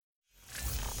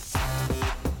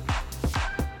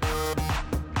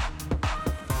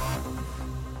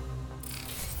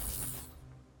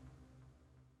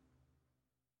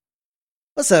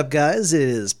What's up, guys? It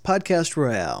is Podcast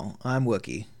Royale. I'm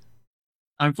Wookiee.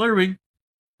 I'm Flurry.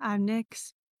 I'm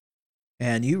Nyx.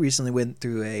 And you recently went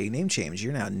through a name change.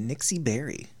 You're now Nixie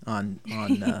Berry on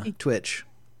Twitch.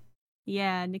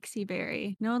 Yeah, Nixie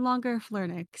Berry. No longer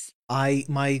Flurnix.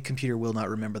 My computer will not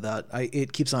remember that.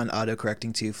 It keeps on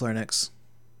auto-correcting to Flurnix.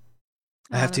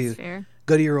 I have to fair.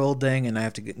 go to your old thing, and I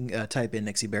have to type in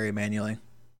Nixie Berry manually.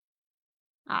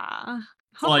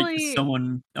 Hopefully, Like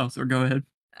someone else, or go ahead.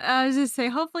 I was just say,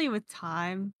 hopefully with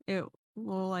time, it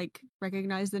will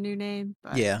recognize the new name.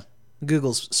 But Yeah,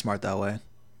 Google's smart that way.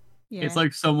 yeah. It's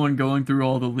like someone going through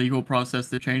all the legal process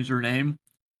to change their name,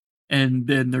 and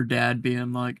then their dad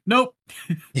being like, "Nope,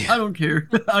 Yeah. I don't care.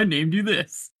 I named you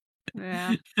this."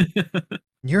 Yeah.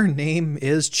 Your name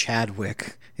is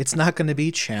Chadwick. It's not going to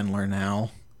be Chandler now.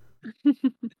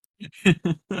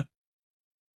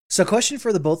 So, question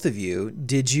for the both of you: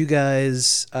 did you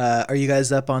guys are you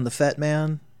guys up on the Fett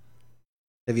Man?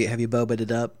 Have you bobaed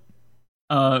it up?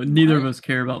 Neither of us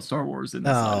care about Star Wars in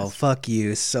this. Oh, size. fuck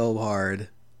you so hard.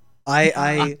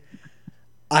 I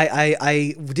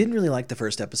didn't really like the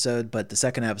first episode, but the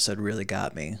second episode really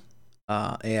got me.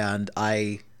 And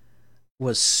I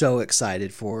was so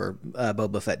excited for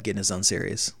Boba Fett getting his own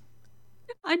series.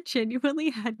 I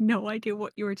genuinely had no idea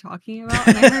what you were talking about.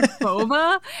 And I heard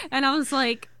boba, and I was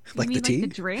like, you Like mean the tea? the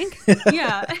drink?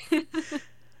 Yeah.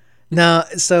 No,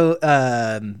 so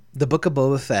the Book of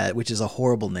Boba Fett, which is a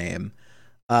horrible name,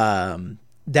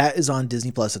 that is on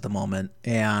Disney Plus at the moment,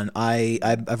 and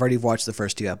I've already watched the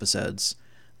first 2 episodes.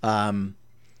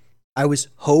 I was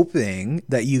hoping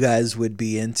that you guys would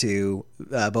be into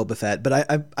Boba Fett, but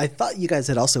I thought you guys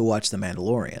had also watched The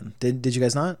Mandalorian. Did you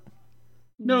guys not?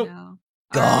 Nope. No.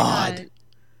 God.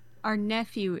 Our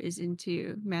nephew is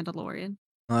into Mandalorian.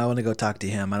 I want to go talk to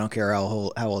him. I don't care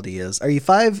how old he is. Are you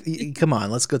 5? Come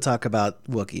on, let's go talk about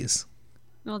Wookiees.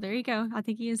 Well, there you go. I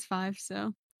think he is 5,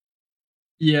 so.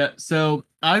 Yeah, so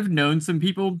I've known some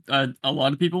people, a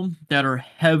lot of people that are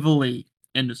heavily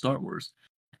into Star Wars,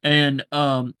 and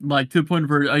like to the point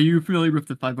where, are you familiar with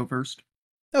the 501st?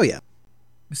 Oh yeah.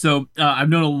 So I've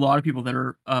known a lot of people that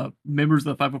are members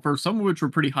of the 501st, some of which were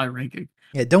pretty high ranking.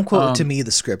 Yeah, don't quote to me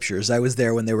the scriptures. I was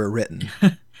there when they were written.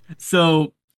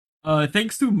 So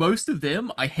thanks to most of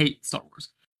them, I hate Star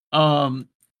Wars.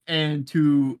 And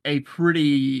to a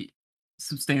pretty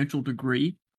substantial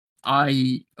degree,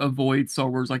 I avoid Star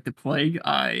Wars like the plague.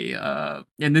 And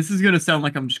this is gonna sound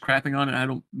like I'm just crapping on it. I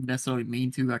don't necessarily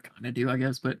mean to. I kind of do, I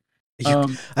guess, but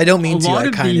I don't mean to. I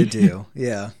kind of do.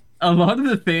 Yeah. A lot of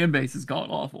the fan base is god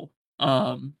awful.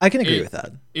 I can agree with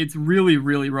that. It's really,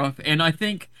 really rough, and I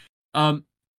think,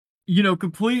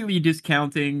 completely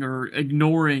discounting or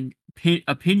ignoring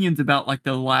opinions about like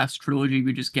the last trilogy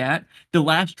we just got. The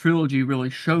last trilogy really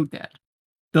showed that.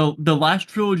 The last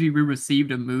trilogy we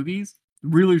received of movies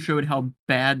really showed how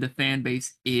bad the fan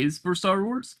base is for Star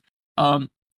Wars. And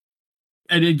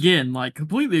again, like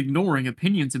completely ignoring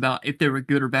opinions about if they were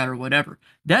good or bad or whatever.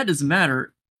 That doesn't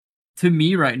matter to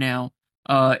me right now.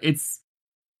 It's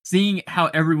seeing how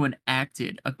everyone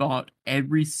acted about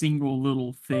every single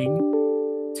little thing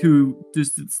to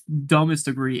just its dumbest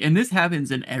degree. And this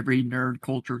happens in every nerd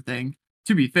culture thing,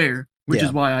 to be fair, which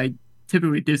is why I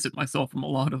typically distance myself from a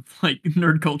lot of like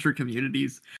nerd culture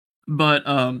communities. But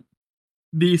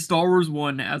the Star Wars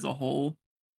one as a whole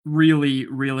really,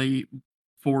 really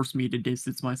forced me to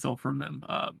distance myself from them.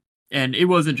 And it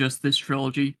wasn't just this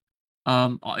trilogy.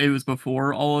 It was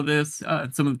before all of this.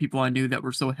 Some of the people I knew that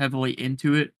were so heavily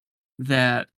into it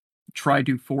that tried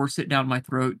to force it down my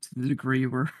throat to the degree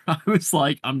where I was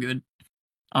like, I'm good.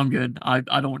 I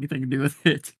don't want anything to do with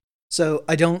it. So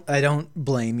I don't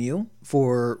blame you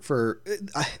for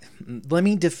let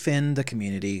me defend the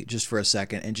community just for a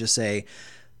second and just say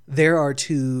there are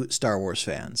 2 Star Wars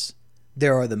fans.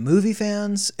 There are the movie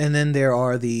fans, and then there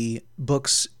are the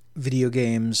books, video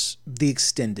games, the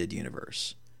extended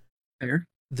universe. Fair.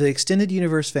 The extended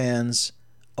universe fans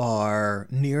are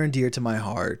near and dear to my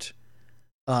heart,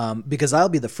 because I'll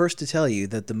be the first to tell you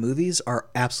that the movies are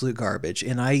absolute garbage,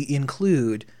 and I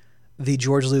include the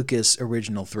George Lucas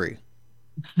original 3.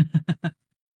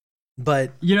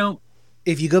 But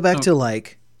if you go back to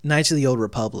like Knights of the Old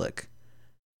Republic,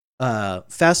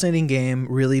 fascinating game,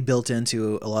 really built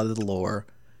into a lot of the lore,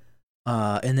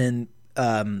 and then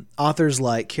authors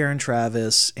like Karen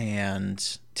Travis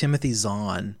and Timothy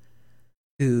Zahn,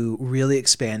 who really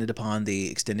expanded upon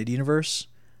the extended universe.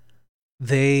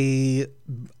 That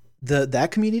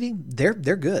community, they're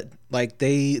good. Like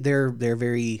they're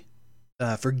very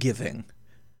forgiving.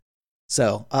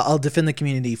 So I'll defend the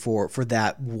community for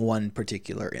that one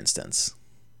particular instance.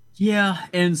 Yeah,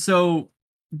 and so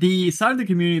the side of the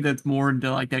community that's more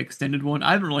into like that extended one,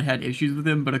 I haven't really had issues with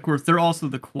them, but of course they're also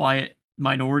the quiet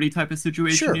minority type of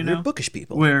situation, Sure, they're bookish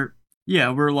people. where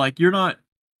we're like you're not,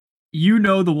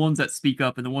 the ones that speak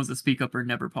up, and the ones that speak up are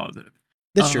never positive.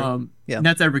 That's true. Yeah, and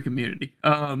that's every community.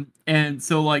 And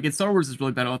so like, Star Wars is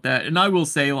really bad about that. And I will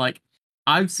say, like,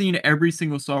 I've seen every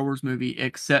single Star Wars movie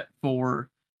except for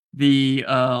the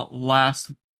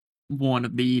last one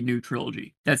of the new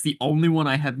trilogy. That's the only one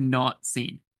I have not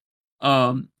seen.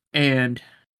 And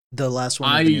the last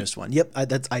one, the newest one. Yep,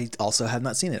 I also have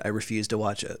not seen it. I refuse to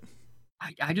watch it.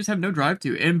 I just have no drive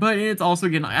to. But it's also,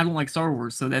 again, I don't like Star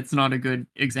Wars, so that's not a good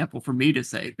example for me to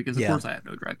say, because of course I have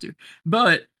no drive to.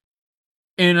 But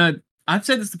I've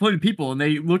said this to plenty of people, and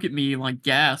they look at me like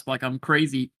gasp, like I'm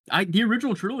crazy. The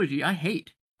original trilogy, I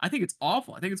hate. I think it's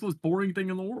awful. I think it's the most boring thing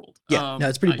in the world. Yeah, no,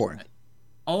 it's pretty boring.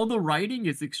 All the writing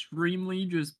is extremely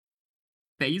just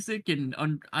basic,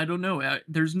 and I don't know.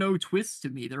 There's no twists to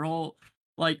me. They're all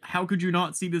like, how could you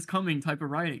not see this coming type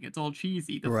of writing? It's all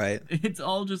cheesy. Right. It's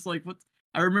all just like, what?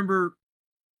 I remember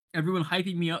everyone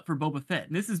hyping me up for Boba Fett.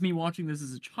 And this is me watching this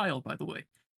as a child, by the way.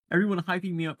 Everyone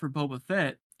hyping me up for Boba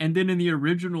Fett. And then in the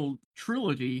original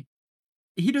trilogy,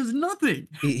 he does nothing.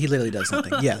 He literally does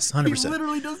nothing. Yes, 100%. He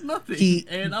literally does nothing.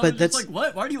 And I was just like,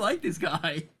 what? Why do you like this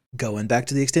guy? Going back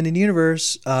to the extended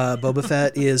universe, Boba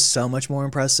Fett is so much more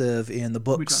impressive in the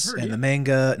books and the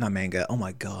manga. Not manga. Oh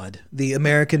my god, the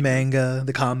American manga,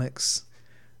 the comics.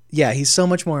 Yeah, he's so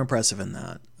much more impressive in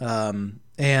that.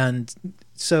 And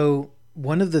so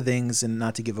one of the things, and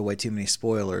not to give away too many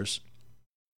spoilers,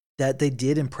 that they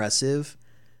did impressive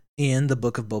in the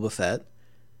book of Boba Fett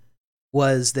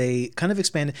was they kind of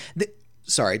expanded.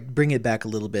 Bring it back a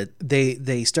little bit.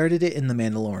 They started it in The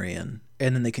Mandalorian,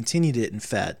 and then they continued it in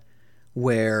Fett,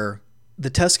 where the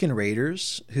Tusken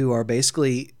Raiders, who are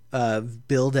basically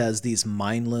billed as these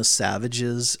mindless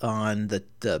savages on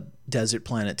the desert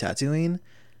planet Tatooine,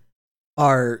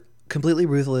 are completely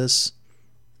ruthless,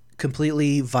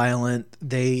 completely violent.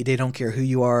 They don't care who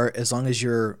you are, as long as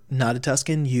you're not a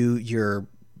Tusken,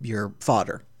 you're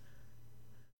fodder.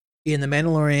 In The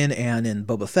Mandalorian and in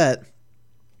Boba Fett,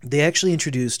 they actually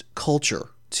introduced culture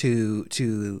to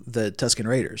the Tusken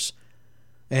Raiders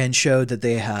and showed that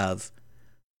they have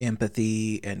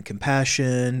empathy and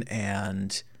compassion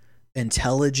and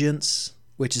intelligence,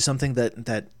 which is something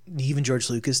that even George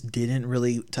Lucas didn't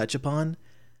really touch upon.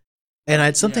 And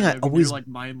it's something I always like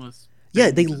mindless.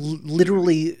 Yeah, they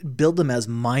literally build them as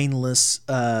mindless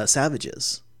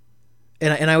savages.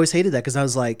 And I always hated that, because I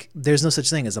was like, there's no such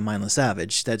thing as a mindless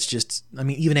savage. That's just, I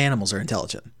mean, even animals are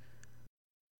intelligent.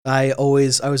 I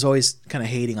was always kind of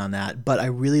hating on that, but I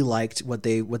really liked what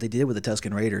they did with the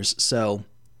Tusken Raiders. So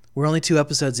we're only 2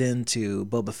 episodes into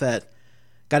Boba Fett.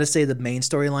 Got to say, the main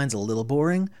storyline's a little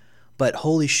boring, but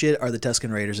holy shit, are the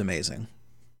Tusken Raiders amazing.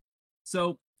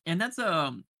 So, and that's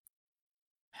a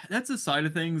side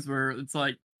of things where it's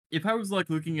like, if I was like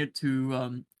looking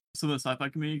into some of the sci-fi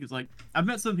community, because like I've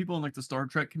met some people in like the Star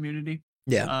Trek community,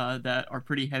 that are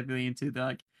pretty heavily into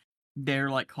their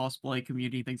like cosplay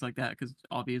community, things like that, because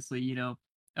obviously,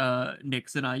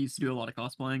 Nix and I used to do a lot of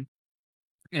cosplaying.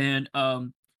 And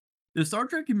the Star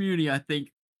Trek community, I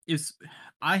think,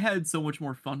 I had so much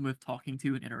more fun with talking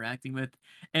to and interacting with.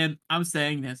 And I'm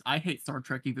saying this, I hate Star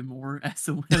Trek even more as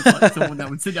someone that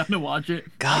would sit down to watch it.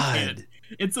 God,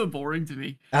 it's so boring to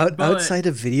me. Outside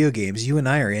of video games, you and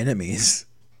I are enemies.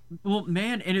 Well,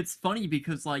 man, and it's funny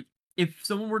because like, if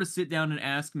someone were to sit down and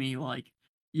ask me like,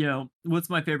 what's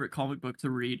my favorite comic book to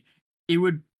read, it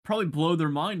would probably blow their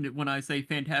mind when I say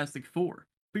Fantastic Four,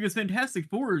 because Fantastic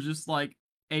Four is just like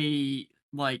a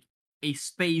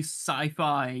space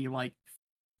sci-fi like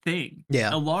thing. Yeah,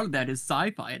 a lot of that is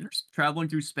sci-fi, and they're traveling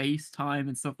through space, time,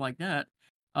 and stuff like that.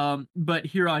 But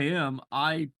here I am,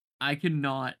 I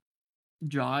cannot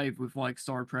jive with like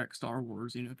Star Trek, Star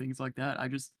Wars, things like that.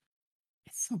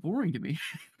 It's so boring to me.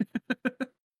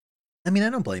 I mean,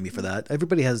 I don't blame you for that.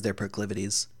 Everybody has their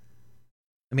proclivities.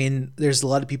 I mean, there's a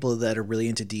lot of people that are really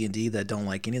into D&D that don't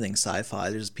like anything sci-fi.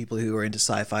 There's people who are into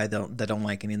sci-fi that don't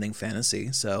like anything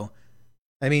fantasy. So,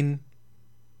 I mean,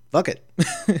 fuck it.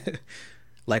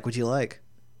 Like what you like.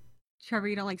 Trevor,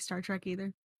 you don't like Star Trek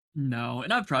either? No,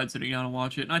 and I've tried sitting down and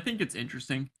watch it, and I think it's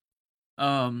interesting.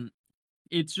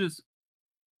 It's just,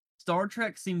 Star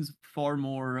Trek seems far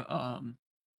more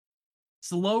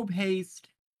slow-paced,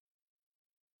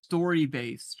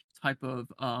 story-based type of,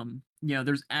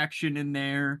 there's action in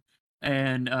there,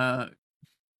 and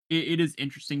it is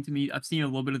interesting to me. I've seen a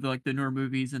little bit of the newer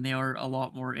movies, and they are a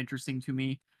lot more interesting to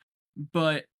me.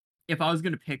 But if I was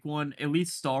gonna pick one, at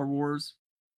least Star Wars,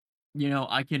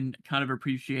 I can kind of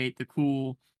appreciate the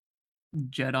cool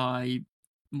Jedi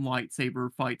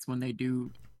lightsaber fights when they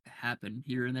do happen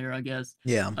here and there, I guess.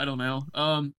 Yeah. I don't know.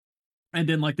 And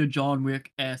then like the John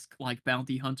Wick-esque like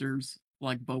bounty hunters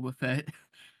like Boba Fett.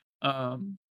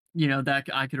 um, that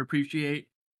I could appreciate,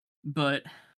 but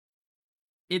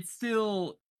it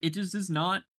just is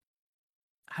not.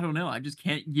 I don't know. I just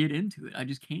can't get into it. I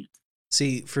just can't.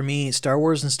 See, for me, Star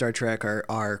Wars and Star Trek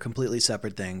are completely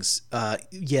separate things.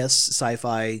 Yes,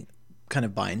 sci-fi kind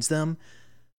of binds them,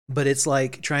 but it's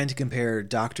like trying to compare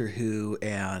Doctor Who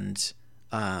and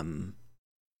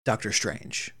Doctor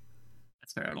Strange.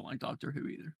 That's fair. I don't like Doctor Who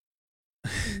either.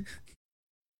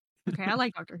 Okay, I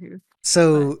like Doctor Who.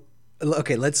 So,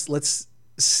 okay, let's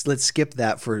skip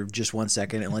that for just 1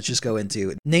 second and let's just go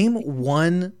into name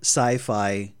one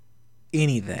sci-fi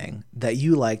anything that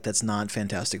you like that's not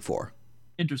Fantastic Four.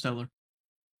 Interstellar.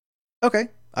 Okay,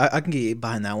 I can get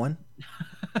behind that one.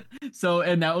 So,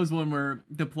 and that was one where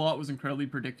the plot was incredibly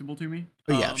predictable to me.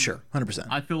 Oh, yeah, sure, 100%.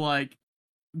 I feel like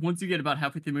once you get about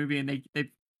halfway through the movie and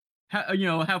they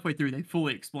halfway through they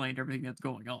fully explained everything that's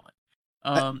going on.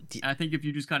 I think if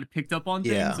you just kind of picked up on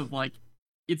things of like,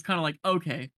 it's kind of like,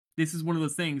 okay, this is one of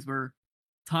those things where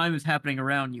time is happening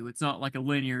around you. It's not like a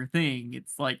linear thing.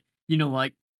 It's like,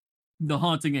 like The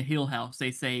Haunting of Hill House.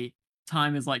 They say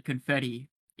time is like confetti.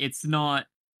 It's not,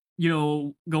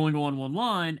 going on one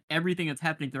line. Everything that's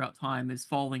happening throughout time is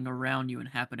falling around you and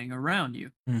happening around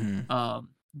you.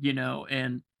 Mm-hmm.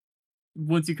 And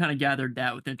once you kind of gathered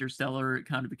that with Interstellar, it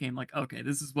kind of became like, okay,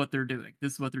 this is what they're doing.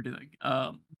 This is what they're doing.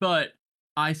 But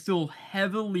I still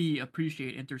heavily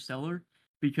appreciate Interstellar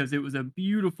because it was a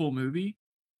beautiful movie,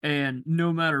 and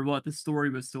no matter what, the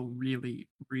story was still really,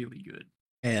 really good.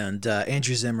 And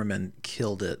Andrew Zimmerman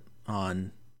killed it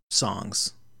on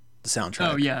songs, the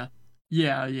soundtrack. Oh yeah.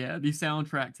 The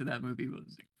soundtrack to that movie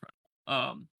was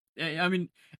incredible. I mean,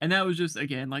 and that was just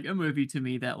again like a movie to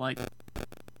me that like,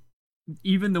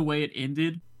 even the way it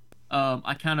ended,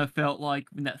 I kind of felt like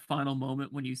in that final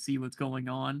moment when you see what's going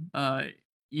on,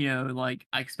 like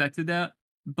I expected that,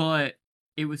 but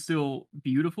it was still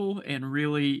beautiful and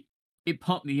really it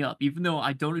pumped me up. Even though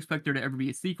I don't expect there to ever be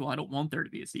a sequel, I don't want there to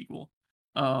be a sequel.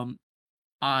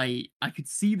 I could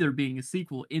see there being a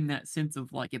sequel in that sense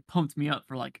of like it pumped me up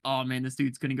for like, oh man, this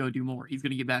dude's gonna go do more. He's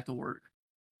gonna get back to work.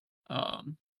 I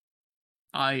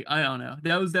don't know.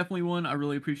 That was definitely one I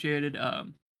really appreciated.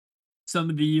 Some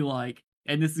of the like,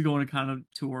 and this is going kind of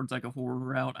towards like a horror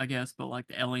route, I guess, but like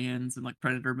the Aliens and like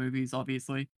Predator movies,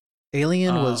 obviously.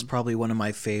 Alien was probably one of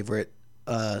my favorite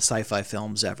sci-fi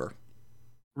films ever.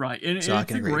 Right, and it's a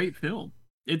great film.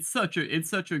 It's such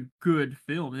a good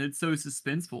film, and it's so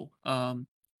suspenseful.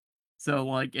 So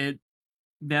like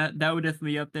that would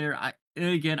definitely be up there. And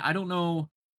again, I don't know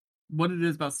what it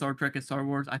is about Star Trek and Star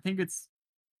Wars. I think it's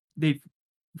they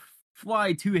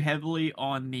fly too heavily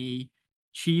on the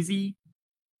cheesy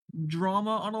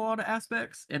drama on a lot of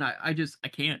aspects, and I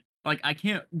can't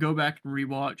go back and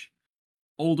rewatch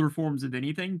older forms of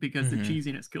anything because the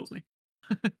cheesiness kills me.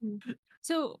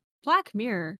 So Black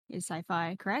Mirror is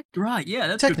sci-fi, correct? Right, yeah,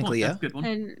 that's technically, a good one.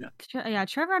 And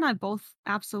Trevor and I both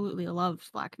absolutely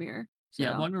loved Black Mirror. So.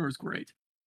 Yeah, Black Mirror is great.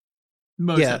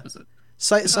 Most episodes.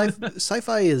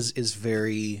 Sci-fi is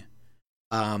very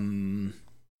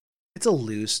it's a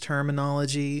loose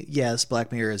terminology. Yes,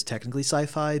 Black Mirror is technically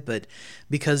sci-fi, but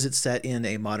because it's set in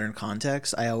a modern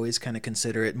context, I always kind of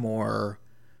consider it more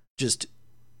just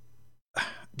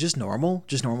normal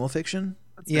fiction.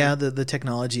 Yeah, the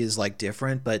technology is like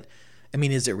different, but I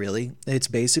mean, is it really? It's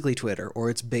basically Twitter, or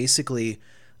it's basically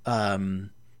the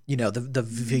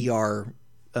VR,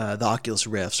 the Oculus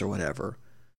Rifts or whatever.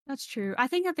 That's true. I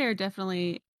think that they're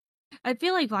definitely, I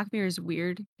feel like Black Mirror is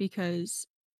weird because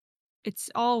it's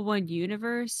all one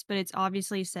universe, but it's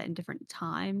obviously set in different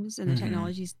times and the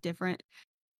technology is different.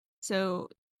 So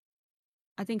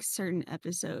I think certain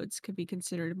episodes could be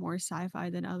considered more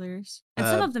sci-fi than others. And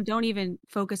some of them don't even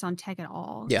focus on tech at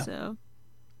all. Yeah. So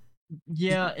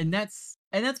yeah, and that's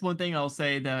one thing I'll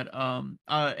say that Erin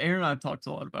and I've talked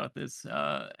a lot about this,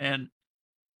 and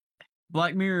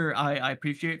Black Mirror I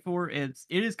appreciate for it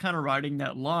is kind of riding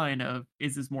that line of,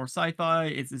 is this more sci-fi?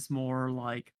 Is this more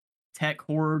like tech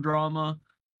horror drama?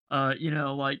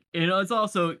 It's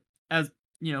also, as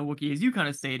Wookiee, as you kind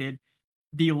of stated,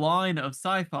 the line of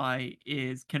sci-fi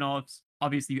can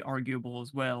obviously be arguable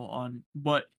as well on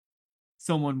what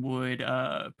someone would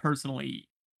personally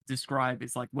describe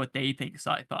as like what they think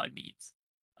sci-fi means.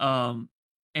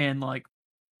 And like,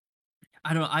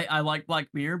 I don't know, I like Black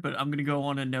Mirror, but I'm gonna go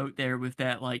on a note there with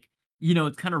that, like,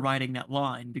 it's kind of riding that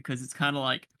line because it's kind of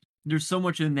like there's so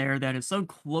much in there that is so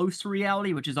close to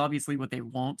reality, which is obviously what they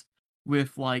want,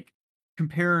 with like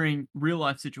comparing real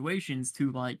life situations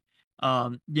to like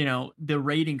the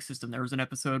rating system. There was an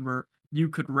episode where you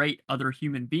could rate other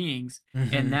human beings,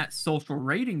 and that social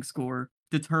rating score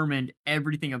determined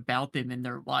everything about them in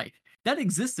their life. That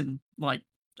exists in, like,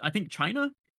 I think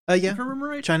China, Yeah. if I remember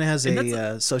right. China has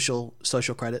a social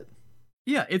credit.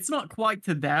 Yeah, it's not quite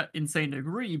to that insane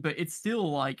degree, but it's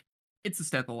still like it's a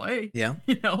step away. Yeah.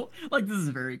 Like this is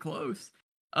very close.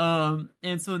 And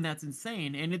that's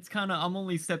insane. And it's kind of, I'm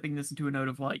only stepping this into a note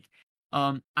of like,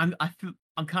 I'm kind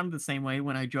of the same way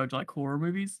when I judge like horror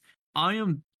movies. I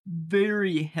am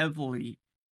very heavily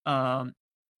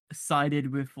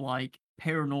sided with like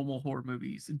paranormal horror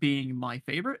movies being my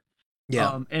favorite.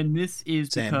 Yeah. And this is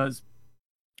Same. because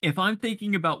if I'm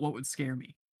thinking about what would scare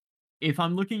me, if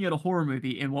I'm looking at a horror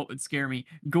movie and what would scare me,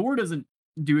 gore doesn't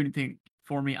do anything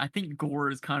for me. I think gore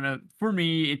is kind of, for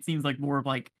me, it seems like more of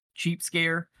like cheap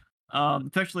scare.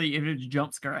 Especially if it's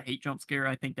jump scare. I hate jump scare.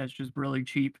 I think that's just really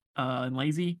cheap and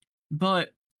lazy.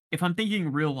 But if I'm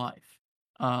thinking real life,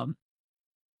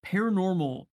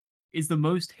 paranormal is the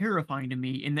most terrifying to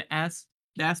me in the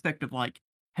aspect of like,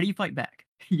 how do you fight back?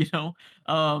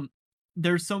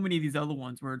 There's so many of these other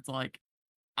ones where it's like,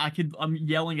 I'm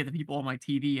yelling at the people on my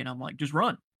TV and I'm like, just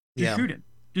run, just shoot him,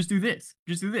 just do this,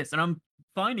 and I'm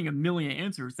finding a million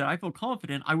answers that I feel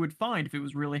confident I would find if it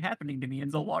was really happening to me in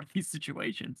a lot of these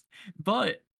situations.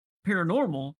 But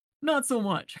paranormal, not so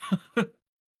much.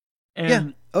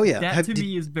 And that to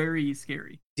me is very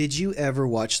scary. Did you ever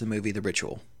watch the movie The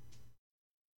Ritual?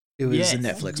 It was a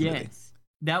Netflix movie.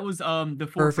 That was the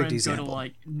four Perfect friends example. Go to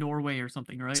like Norway or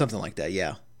something, right? Something like that,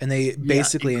 yeah. And they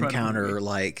basically encounter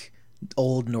like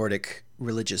old Nordic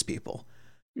religious people.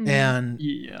 And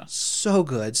so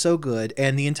good.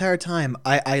 And the entire time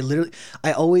I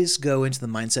always go into the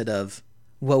mindset of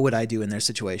what would I do in their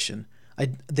situation.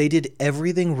 They did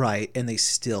everything right and they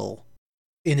still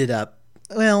ended up,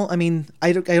 well, I mean,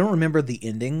 I don't remember the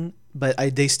ending, but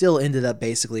they still ended up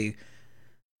basically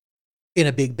in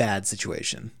a big bad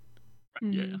situation.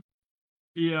 Yeah.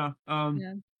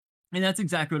 And that's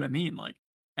exactly what I mean. Like,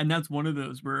 and that's one of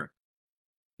those where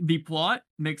the plot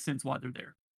makes sense why they're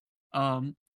there.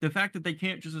 The fact that they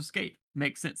can't just escape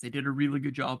makes sense. They did a really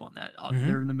good job on that.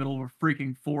 They're in the middle of a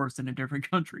freaking forest in a different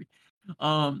country.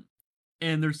 And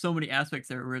there's so many aspects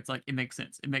there where it's like, it makes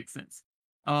sense.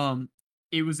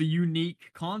 It was a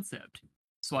unique concept.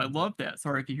 So I love that.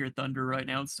 Sorry if you hear thunder right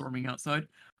now. It's storming outside.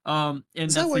 And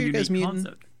is that's that why a you guys unique muting?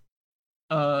 concept.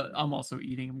 I'm also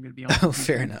eating. I'm going to be honest. Oh,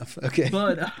 fair enough. Okay.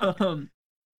 But,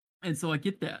 and so I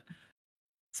get that.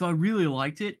 So I really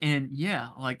liked it. And yeah,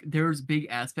 like there's big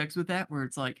aspects with that where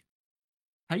it's like,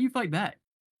 how do you fight back?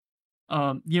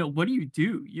 What do you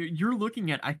do? You're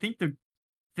looking at, I think the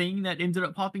thing that ended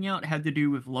up popping out had to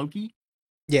do with Loki.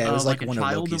 Yeah, it was like a one of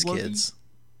child Loki's Loki. kids.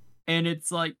 And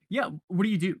it's like, yeah, what do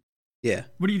you do? Yeah.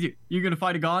 What do you do? You're going to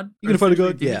fight a god? You're going to fight a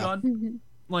god? Yeah. God?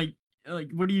 Like,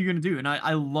 what are you going to do? And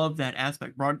I love that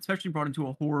aspect, especially brought into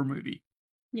a horror movie.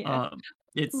 Yeah.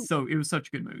 It was such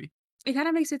a good movie. It kind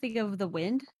of makes me think of The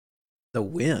Wind. The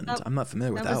Wind? I'm not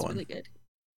familiar with that was one. Really good.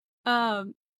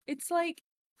 It's like,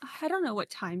 I don't know what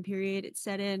time period it's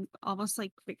set in, almost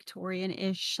like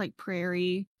Victorian-ish, like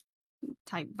prairie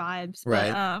type vibes.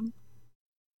 Right. But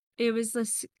it was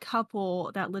this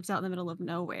couple that lives out in the middle of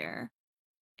nowhere,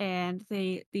 and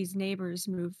these neighbors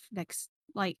move next,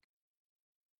 like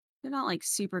they're not like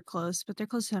super close, but they're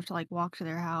close enough to like walk to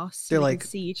their house. They're so they like can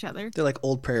see each other. They're like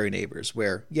old prairie neighbors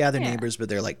where they're neighbors, but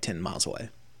they're like 10 miles away.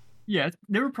 Yeah,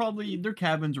 their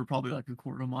cabins were probably like a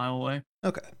quarter mile away.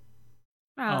 Okay.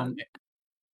 Oh,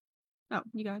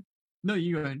 you go ahead. No,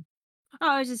 you go ahead. Oh,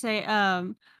 I was just say,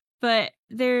 but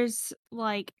there's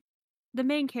like the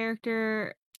main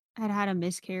character had a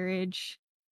miscarriage,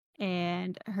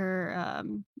 and her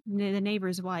the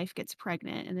neighbor's wife gets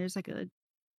pregnant, and there's like a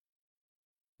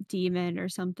demon or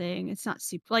something. It's not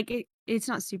super it's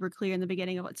not super clear in the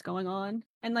beginning of what's going on,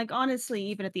 and like honestly,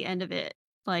 even at the end of it,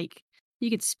 like you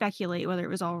could speculate whether it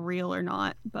was all real or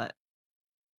not. But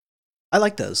I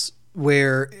like those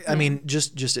where I mean,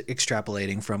 just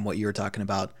extrapolating from what you were talking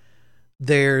about,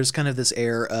 there's kind of this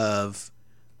air of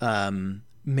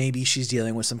maybe she's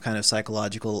dealing with some kind of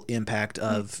psychological impact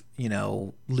of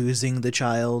losing the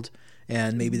child,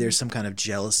 and maybe there's some kind of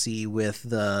jealousy with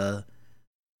the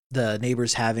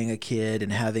neighbors having a kid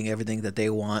and having everything that they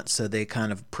want, so they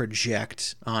kind of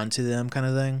project onto them, kind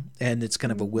of thing, and it's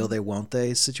kind of a will they won't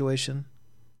they situation.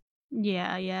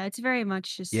 Yeah, it's very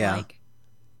much just like,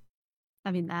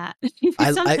 I mean, that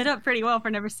sums it up pretty well for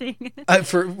never seeing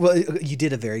it. You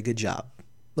did a very good job.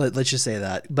 Let's just say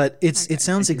that. But it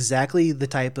sounds exactly the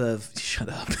type of shut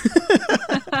up.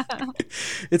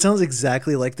 It sounds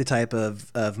exactly like the type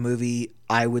of movie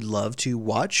I would love to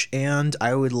watch and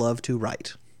I would love to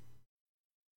write.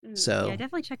 Yeah, So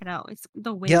definitely check it out. It's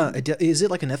The yeah, Wind. is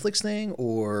it like a Netflix thing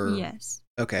or? Yes.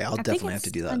 Okay, I'll I think definitely have to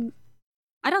it's do that.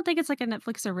 I don't think it's like a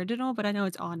Netflix original, but I know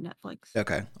it's on Netflix.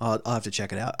 Okay, I'll have to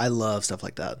check it out. I love stuff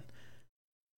like that.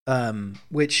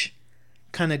 Which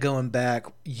kind of going back,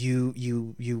 you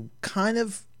kind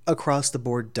of across the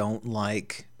board don't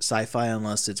like sci-fi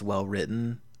unless it's well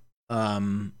written. How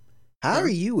are Sure.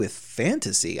 you with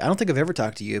fantasy? I don't think I've ever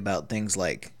talked to you about things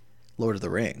like Lord of the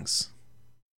Rings.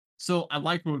 So I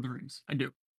like Lord of the Rings. I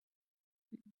do.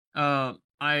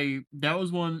 That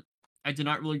was one I did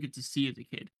not really get to see as a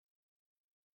kid,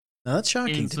 Now, that's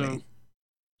shocking and to me. so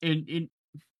in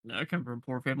I come from a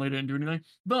poor family, didn't do anything,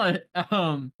 but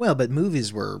Well, but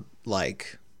movies were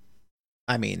like,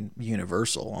 I mean,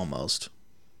 universal almost.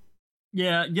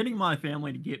 yeah, getting my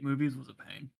family to get movies was a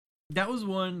pain. That was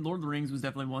one. Lord of the Rings was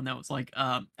definitely one that was like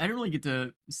I didn't really get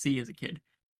to see as a kid.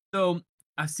 So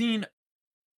I've seen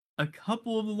a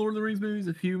couple of the Lord of the Rings movies,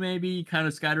 a few maybe, kind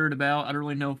of scattered about. I don't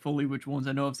really know fully which ones.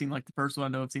 I know I've seen like the first one.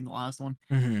 I know I've seen the last one.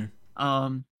 Mm-hmm.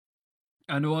 Um,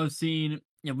 I know I've seen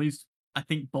at least I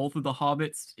think both of the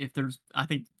Hobbits. If there's, I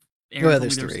think Aaron Well, told me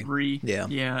there's there's three. three. Yeah.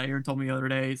 Yeah, Aaron told me the other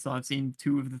day. So I've seen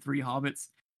two of the three Hobbits.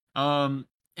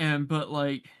 But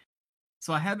like,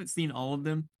 so I haven't seen all of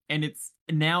them, and it's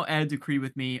now at a decree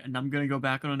with me. And I'm gonna go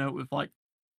back on a note with like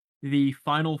the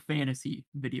Final Fantasy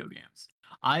video games.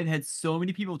 I've had so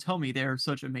many people tell me they're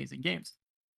such amazing games.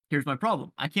 Here's my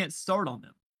problem. I can't start on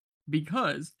them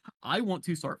because I want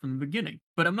to start from the beginning,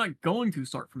 but I'm not going to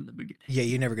start from the beginning. Yeah,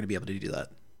 you're never going to be able to do that.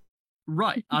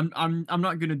 Right. I'm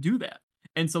not going to do that.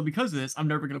 And so because of this, I'm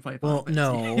never going to play Final Well, Fantasy.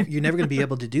 no, you're never going to be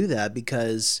able to do that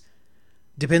because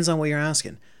depends on what you're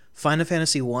asking. Final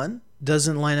Fantasy 1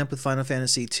 doesn't line up with Final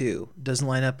Fantasy 2, doesn't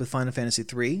line up with Final Fantasy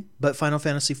 3, but Final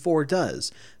Fantasy 4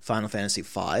 does. Final Fantasy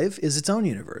 5 is its own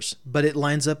universe, but it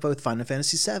lines up with Final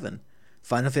Fantasy 7.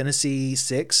 Final Fantasy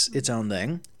 6, its own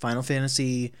thing. Final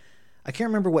Fantasy, I can't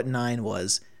remember what 9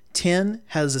 was. 10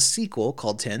 has a sequel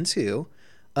called 10-2.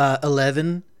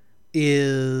 11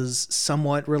 is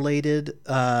somewhat related.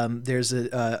 There's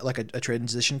a like a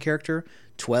transition character.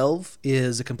 12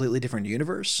 is a completely different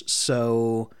universe.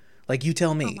 So, like, you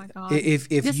tell Oh me my god. if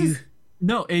This you is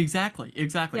No, exactly.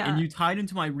 And yeah. you tied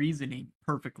into my reasoning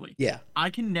perfectly. yeah. I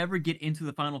can never get into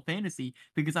the Final Fantasy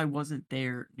because I wasn't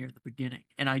there near the beginning.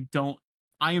 And I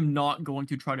am not going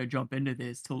to try to jump into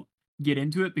this to get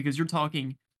into it because you're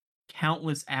talking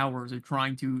countless hours of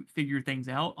trying to figure things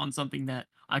out on something that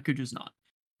I could just not.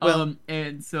 Well,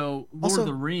 And so Lord of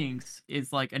the also, Rings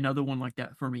is like another one like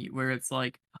that for me, where it's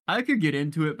like I could get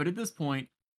into it, but at this point,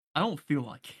 I don't feel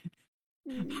like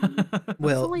It's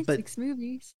well, only 6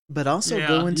 movies. but also yeah,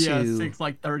 go into 6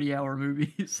 like 30-hour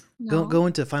movies. go No.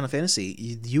 into Final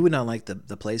Fantasy. You would not like the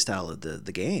play style of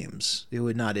the games. It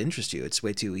would not interest you. It's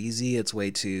way too easy. It's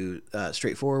way too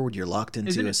straightforward. You're locked Isn't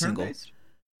into a it single. turn-based?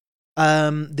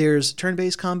 There's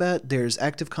turn-based combat, there's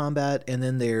active combat, and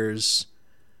then there's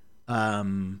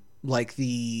like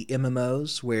the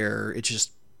MMOs where it's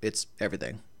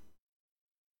everything.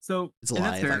 So, It's and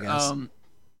that's live, I fair. guess.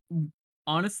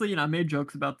 Honestly, and I made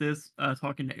jokes about this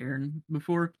talking to Erin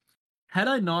before. Had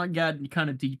I not gotten kind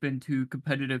of deep into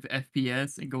competitive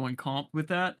FPS and going comp with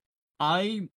that,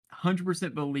 I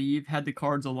 100% believe had the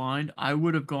cards aligned, I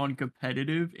would have gone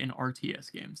competitive in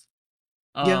RTS games.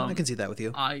 Yeah, I can Um, see that with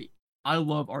you. I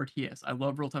love RTS. I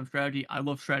love real-time strategy. I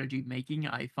love strategy making.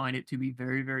 I find it to be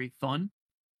very, very fun.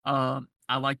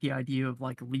 I like the idea of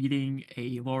like leading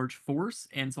a large force,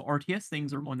 and so RTS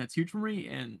things are one that's huge for me.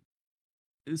 And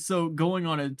so going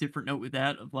on a different note with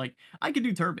that, of like I could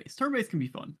do turn-based. Turn-based can be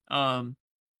fun.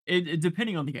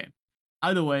 Depending on the game.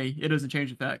 Either way, it doesn't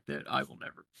change the fact that I will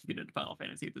never get into Final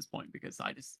Fantasy at this point because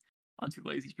I'm too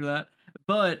lazy for that.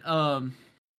 But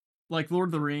like Lord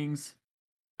of the Rings,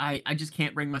 I just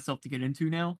can't bring myself to get into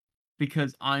now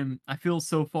because I feel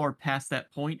so far past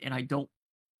that point and I don't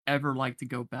ever like to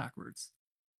go backwards.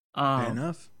 Fair Um,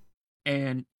 enough.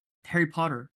 and Harry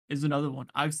Potter is another one.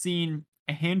 I've seen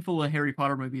a handful of Harry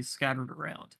Potter movies scattered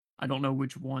around. I don't know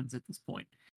which ones at this point.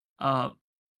 Uh,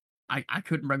 I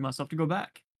couldn't bring myself to go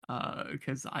back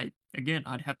because I'd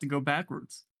have to go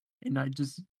backwards, and I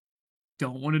just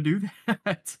don't want to do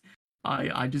that.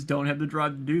 I just don't have the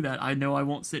drive to do that. I know I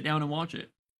won't sit down and watch it.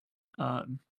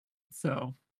 Um,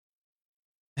 so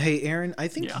Hey, Aaron, I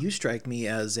think yeah. you strike me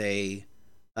as a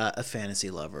fantasy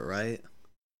lover, right?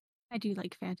 I do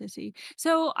like fantasy.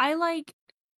 So I like,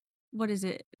 what is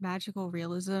it? Magical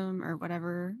realism or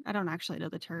whatever. I don't actually know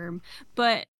the term,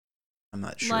 but I'm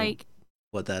not sure like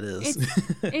what that is.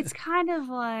 it's kind of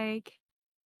like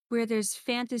where there's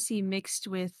fantasy mixed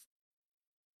with,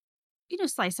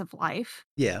 slice of life.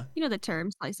 Yeah. You know the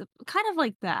term slice of, kind of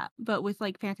like that, but with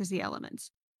like fantasy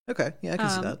elements. Okay. Yeah, I can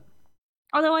see Um, that.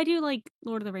 although I do like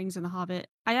Lord of the Rings and The Hobbit.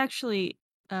 I actually,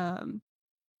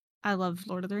 I love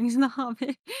Lord of the Rings and The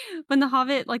Hobbit. When The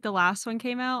Hobbit, like the last one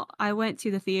came out, I went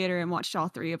to the theater and watched all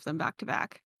three of them back to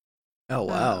back. Oh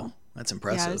wow, that's Yeah,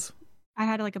 impressive. I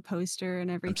had like a poster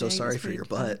and I'm so everything. It sorry was for pretty your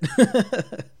fun.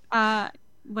 butt.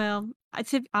 Well,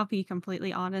 I'll be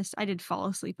completely honest. I did fall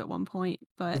asleep at one point,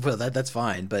 but Well, that's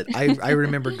fine. But I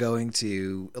remember going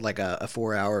to like a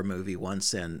 4-hour movie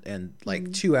once, and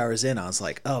like 2 hours in, I was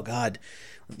like, oh God,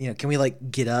 can we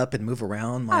like get up and move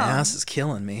around? My ass is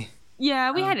killing me.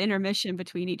 Yeah, we had intermission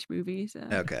between each movie, so.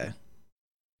 Okay.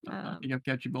 I think I've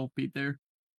got you both beat there.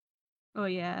 Oh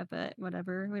yeah, but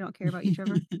whatever. We don't care about you,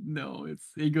 Trevor. No,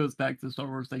 it goes back to the Star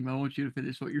Wars thing. But I want you to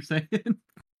finish what you're saying.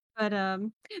 But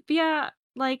yeah,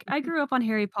 like I grew up on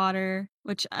Harry Potter,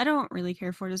 which I don't really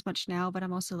care for it as much now, but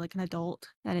I'm also like an adult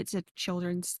and it's a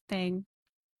children's thing.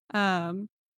 Um,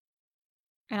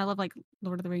 and I love like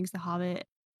Lord of the Rings, The Hobbit.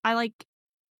 I like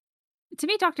to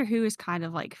me Doctor Who is kind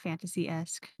of like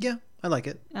fantasy-esque. Yeah, I like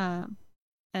it.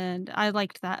 And I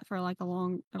liked that for like a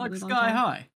like really long Sky time.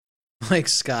 High. Like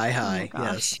Sky Oh my High,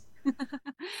 yes. gosh.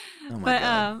 Oh my But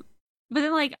God. but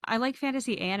then like I like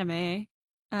fantasy anime.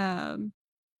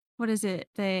 What is it?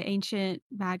 The Ancient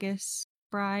Magus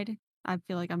Bride? I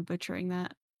feel like I'm butchering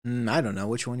that. I don't know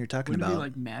which one you're talking Wouldn't it be about.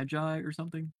 like Magi or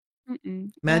something? Mm-mm.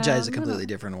 Magi is a Let me completely look.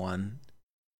 different one.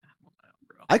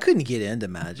 Bro. I couldn't get into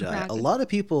Magi. A Magus. lot of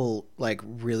people like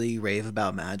really rave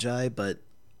about Magi, but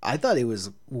I thought it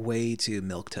was way too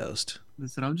milquetoast.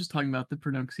 Listen, I'm just talking about the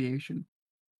pronunciation.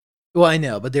 Well, I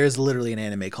know, but there's literally an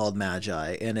anime called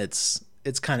Magi, and it's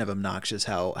kind of obnoxious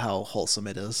how wholesome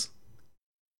it is.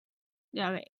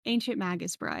 Yeah, okay. Ancient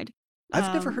Magus Bride.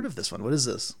 I've never heard of this one. What is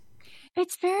this?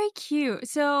 It's very cute.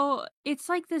 So it's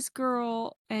like this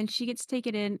girl, and she gets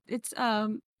taken in. It's I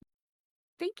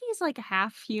think he's like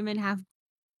half human, half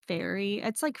fairy.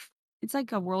 It's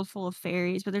like a world full of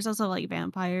fairies, but there's also like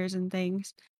vampires and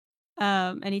things.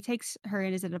 And he takes her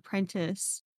in as an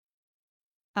apprentice.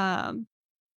 Um,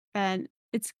 and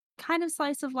it's kind of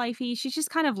slice of lifey. She's just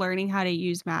kind of learning how to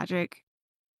use magic,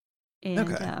 and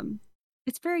Okay.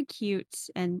 it's very cute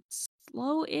and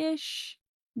slow-ish,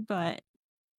 but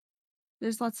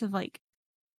there's lots of like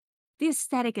the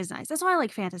aesthetic is nice. That's why I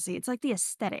like fantasy. It's like the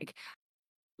aesthetic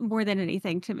more than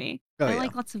anything to me. Oh I yeah.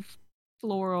 like lots of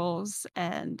florals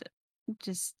and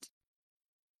just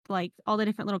like all the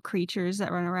different little creatures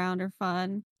that run around are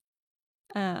fun.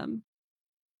 Um,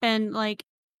 and like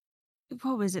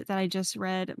what was it that I just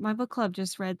read? My book club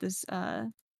just read this. I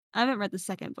haven't read the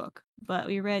second book, but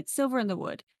we read Silver in the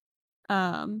Wood.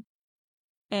 Um,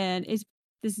 and it's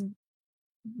this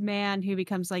man who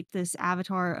becomes like this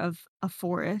avatar of a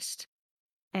forest,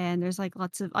 and there's like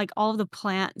lots of like all of the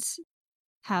plants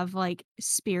have like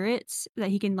spirits that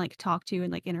he can like talk to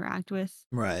and like interact with.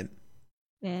 Right.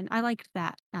 And I liked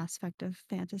that aspect of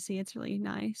fantasy. It's really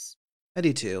nice. I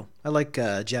do too. I like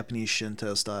Japanese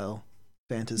Shinto style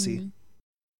fantasy. Mhm.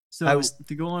 So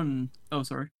to go on. Oh,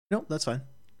 sorry. No, that's fine.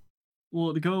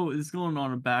 Well, it's going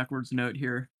on a backwards note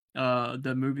here.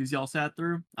 The movies y'all sat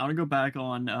through. I want to go back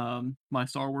on my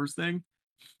Star Wars thing.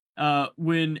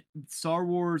 When Star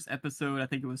Wars episode, I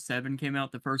think it was 7, came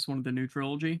out, the first one of the new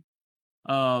trilogy.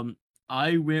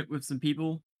 I went with some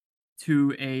people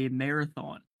to a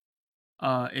marathon.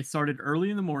 It started early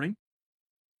in the morning,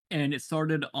 and it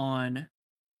started on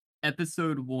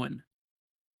episode 1.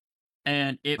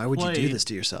 And it Why would you do played this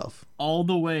to yourself? all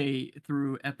the way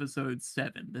through episode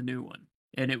 7, the new one.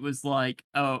 And it was like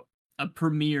a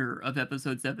premiere of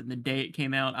episode 7 the day it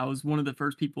came out. I was one of the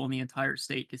first people in the entire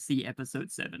state to see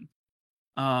episode 7.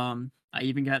 I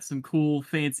even got some cool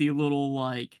fancy little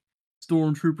like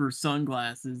stormtrooper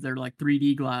sunglasses. They're like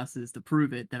 3D glasses to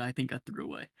prove it, that I think I threw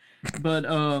away. But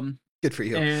Good for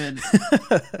you. And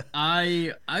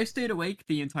I stayed awake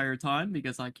the entire time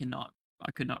because I could not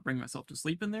bring myself to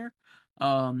sleep in there.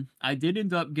 I did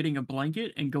end up getting a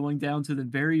blanket and going down to the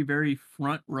very, very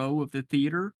front row of the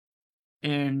theater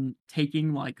and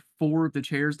taking like 4 of the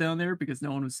chairs down there because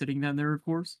no one was sitting down there, of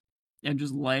course, and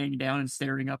just laying down and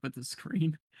staring up at the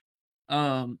screen.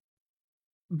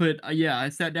 But yeah, I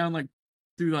sat down like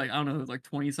through like, I don't know, like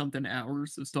 20 something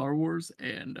hours of Star Wars,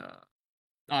 and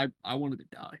I wanted to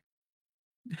die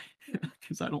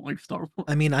because I don't like Star Wars.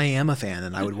 I mean, I am a fan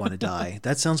and I would want to die.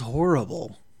 That sounds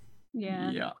horrible.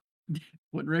 Yeah.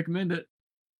 Wouldn't recommend it.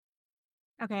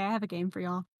 Okay, I have a game for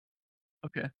y'all.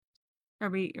 Okay. Are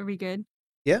we good?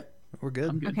 Yeah, we're good.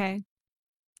 I'm good. Okay.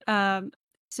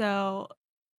 So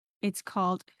it's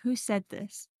called Who Said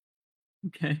This?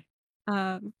 Okay.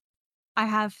 Um, I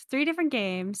have 3 different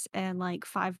games and like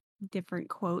 5 different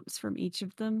quotes from each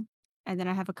of them, and then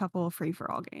I have a couple of free for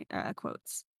all game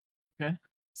quotes. Okay.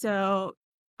 So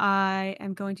I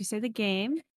am going to say the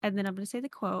game, and then I'm going to say the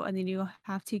quote, and then you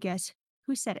have to guess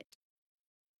who said it.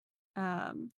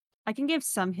 I can give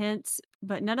some hints,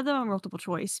 but none of them are multiple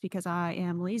choice because I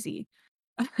am lazy.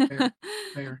 Fair.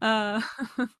 Fair.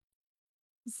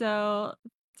 So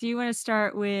do you want to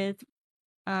start with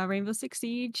Rainbow Six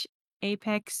Siege,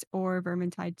 Apex, or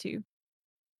Vermintide 2?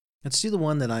 Let's do the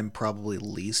one that I'm probably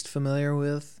least familiar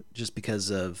with, just because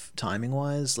of timing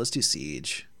wise. Let's do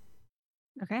Siege.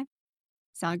 Okay.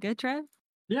 Sound good, Trev?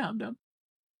 Yeah, I'm done.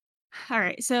 All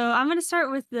right. So I'm gonna start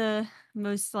with the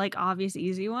most like obvious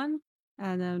easy one.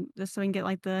 And then just so we can get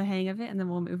like the hang of it, and then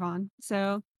we'll move on.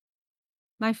 So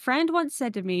my friend once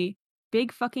said to me,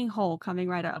 "Big fucking hole coming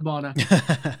right up." Abana.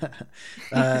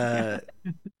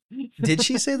 Did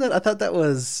she say that? I thought that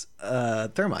was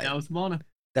Thermite. That was Abana.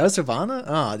 That was Savannah?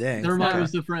 Oh, dang. Thermite So-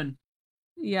 was the friend.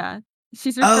 Yeah.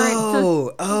 She's referring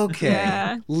to Oh, okay.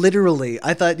 Yeah. Literally.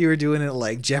 I thought you were doing it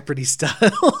like Jeopardy style.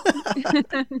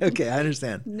 Okay, I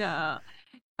understand. No.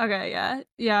 Okay, yeah.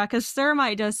 Yeah, because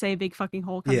Thermite does say big fucking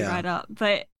hole coming Yeah. right up.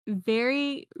 But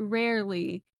very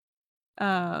rarely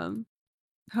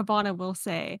Habana will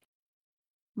say,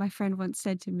 "My friend once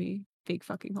said to me, big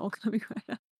fucking hole coming right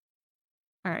up."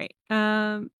 All right.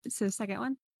 So the second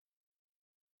one.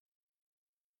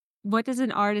 What does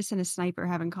an artist and a sniper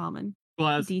have in common?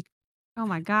 Glass. Oh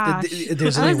my gosh.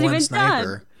 There's I only wasn't one even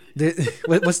sniper.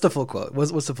 What's the full quote?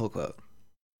 What's the full quote?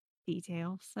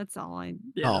 Details. That's all I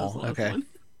Yeah, that was Oh, the last okay. one.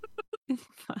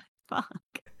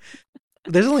 fuck.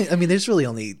 There's really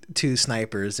only 2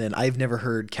 snipers, and I've never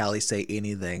heard Callie say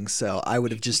anything, so I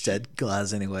would have just said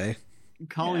Glaz anyway.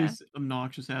 Collie's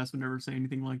obnoxious ass would never say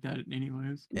anything like that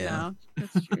anyways. Yeah. No,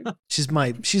 that's true.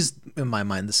 She's in my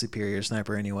mind the superior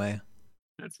sniper anyway.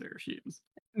 That's fair, she is.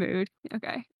 Mood.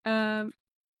 Okay.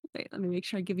 Wait, let me make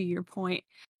sure I give you your point.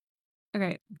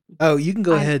 Okay. Oh, you can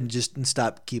go I- ahead and just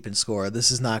stop keeping score. This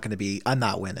is not going to be. I'm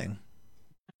not winning.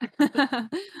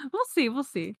 We'll see. We'll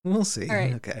see. All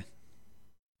right. Okay.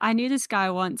 I knew this guy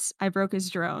once. I broke his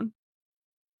drone.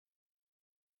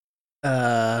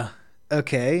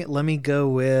 Okay. Let me go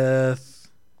with.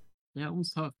 Yeah, it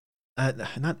was tough.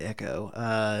 Not Echo.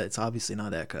 It's obviously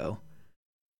not Echo.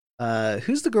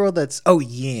 Who's the girl that's? Oh,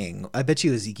 Ying. I bet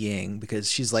you it was Ying because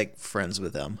she's like friends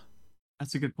with him.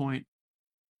 That's a good point.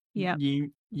 Yep.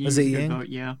 Was it a good Ying? vote,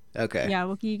 yeah. Okay. Yeah,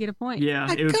 Wookiee, you get a point. Yeah,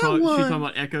 I it was got probably she's one. talking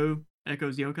about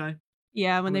Echo's yokai.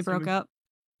 Yeah, when I'm they broke assuming. up.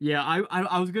 Yeah,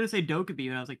 I was gonna say Dokubi,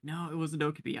 and I was like, no, it wasn't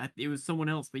Dokubi. It was someone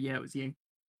else, but yeah, it was Ying.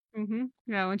 Mm-hmm.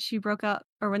 Yeah, when she broke up,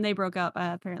 or when they broke up,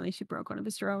 apparently she broke one of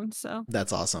his drones. So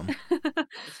That's awesome. I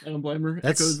don't blame her.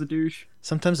 That's- Echo's the douche.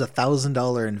 Sometimes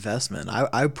 $1,000 investment.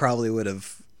 I probably would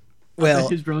have. I bet Well,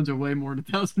 his drones are way more than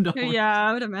 $1,000. yeah,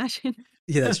 I would imagine.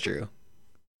 yeah, that's true.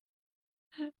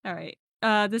 All right.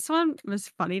 This one was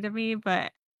funny to me,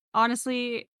 but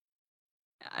honestly,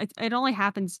 it only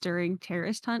happens during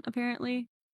terrorist hunt, apparently.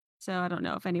 So I don't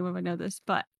know if anyone would know this,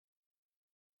 but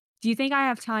do you think I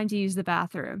have time to use the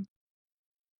bathroom?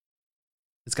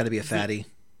 It's got to be a Is it- fatty.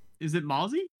 Is it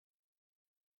Mozzie?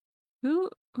 Who?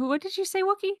 What did you say,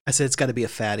 Wookie? I said it's got to be a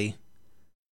fatty.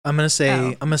 I'm gonna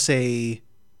say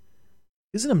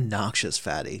he's an obnoxious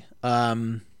fatty.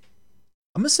 I'm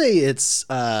gonna say it's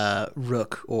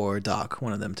Rook or Doc,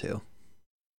 one of them two.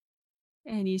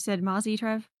 And you said Mozzie,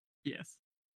 Trev? Yes.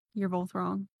 You're both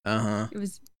wrong. Uh-huh. It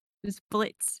was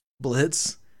Blitz.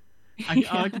 Blitz.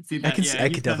 I could see that. I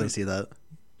could definitely see that.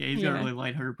 Yeah, he's got a Yeah. really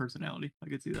lighthearted personality. I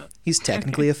could see that. He's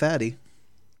technically a fatty.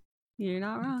 You're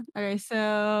not wrong. Okay,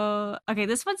 so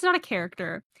this one's not a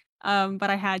character, but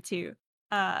I had to.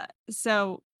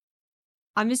 So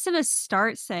I'm just gonna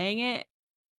start saying it,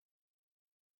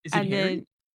 Is it and Harry? then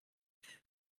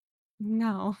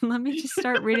no, let me just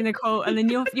start reading the quote, and then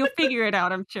you'll figure it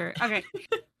out. I'm sure. Okay.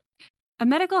 A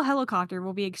medical helicopter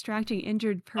will be extracting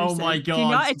injured person. Oh my Do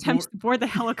God, not it's attempt to board the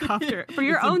helicopter for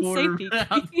your It's a own border safety.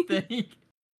 route thing.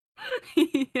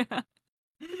 Yeah.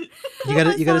 You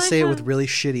gotta That's all I say it with have. really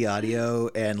shitty audio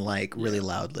and like really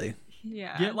loudly.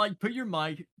 Yeah. Get put your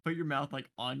mouth like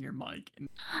on your mic. And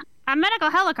A medical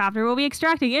helicopter will be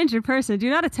extracting injured person. Do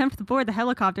not attempt to board the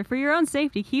helicopter for your own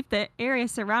safety. Keep the area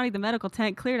surrounding the medical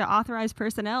tent clear to authorized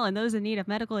personnel and those in need of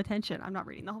medical attention. I'm not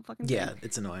reading the whole fucking thing. Yeah,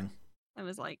 it's annoying. I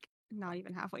was like not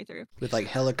even halfway through. With like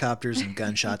helicopters and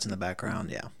gunshots in the background.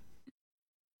 Yeah.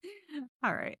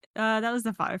 All right. That was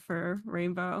the 5 for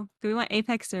Rainbow. Do we want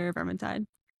Apex or Vermintide?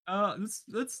 let's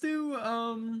do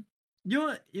you know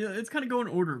what? Yeah, it's kind of go in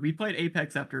order. We played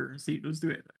Apex after Siege. Let's do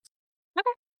Apex.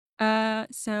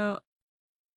 So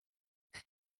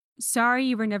Sorry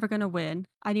you were never gonna win.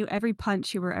 I knew every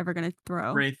punch you were ever gonna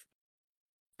throw. Wraith.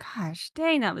 Gosh,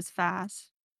 dang, that was fast.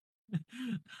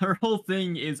 Her whole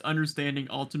thing is understanding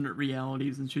alternate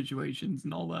realities and situations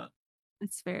and all that.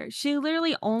 That's fair. She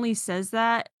literally only says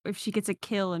that if she gets a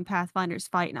kill in Pathfinder's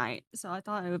Fight Night. So I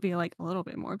thought it would be like a little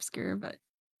bit more obscure, but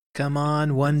Come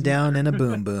on, one down and a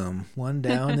boom boom. One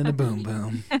down and a boom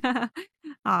boom.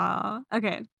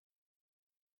 Okay.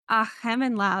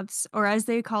 Hammond Labs, or as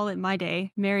they call it in my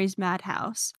day, Mary's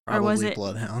Madhouse. Probably or was it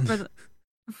Bloodhound.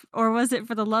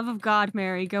 for the love of God,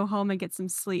 Mary, go home and get some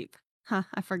sleep? Huh,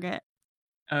 I forget.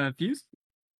 Fuse?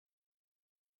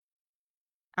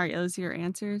 Are those your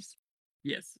answers?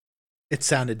 Yes. It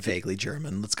sounded vaguely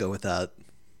German. Let's go with that.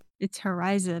 It's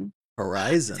Horizon.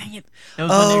 Horizon. Dang it. That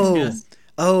was my next guess.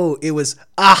 Oh, it was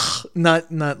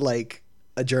not like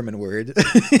a German word.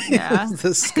 Yeah.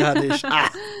 The Scottish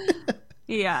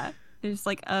Yeah. It's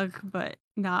like ugh, but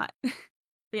not.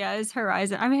 Yeah, it's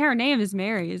Horizon. I mean, her name is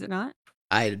Mary, is it not?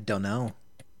 I don't know.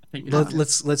 I think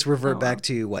Let's revert back well.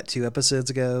 to what, 2 episodes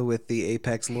ago with the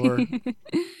Apex lore.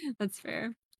 That's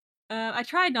fair. I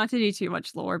tried not to do too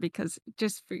much lore because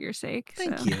just for your sake.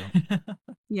 Thank so. you.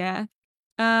 Yeah.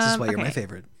 This is why you're my okay.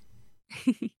 favorite.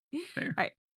 All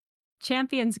right.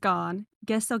 Champion's gone.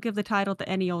 Guess they'll give the title to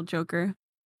any old Joker.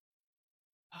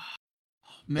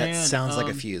 Man, that sounds like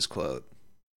a Fuse quote.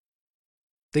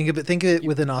 Think of it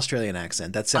with an Australian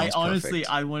accent. That sounds honestly, perfect.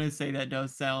 I want to say that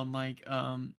does sound like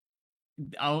I'm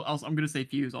gonna say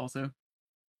Fuse also. All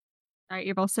right,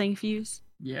 you're both saying Fuse.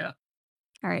 Yeah.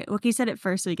 All right, Wookiee said it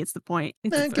first, so he gets the point.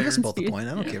 Give us both the point.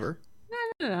 I don't care.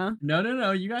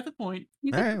 No. You got the point.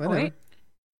 You All got right, the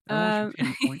whatever.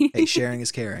 point. Hey, sharing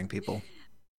is caring, people.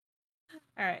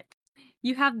 All right.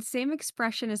 You have the same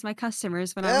expression as my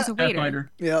customers when I was a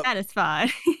waiter. Yeah. Satisfied.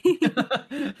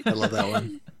 I love that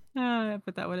one. I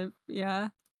put that one in. Yeah.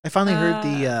 I finally heard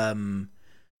the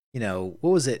what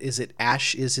was it? Is it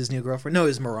Ash is his new girlfriend? No,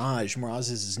 it's Mirage. Mirage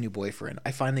is his new boyfriend.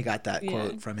 I finally got that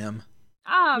quote from him.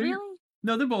 Oh, really?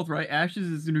 No, they're both right. Ash is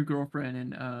his new girlfriend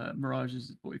and Mirage is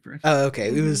his boyfriend. Oh, okay.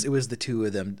 Mm-hmm. It was the two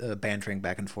of them bantering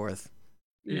back and forth.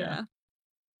 Yeah.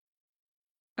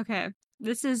 Okay.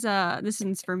 This is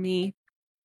for me.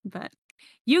 But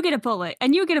you get a bullet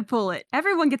and you get a bullet.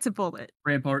 Everyone gets a bullet.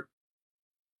 Rampart.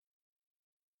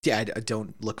 Yeah, I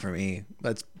don't look for me.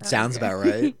 That sounds about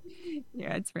right.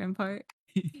 Yeah, it's Rampart.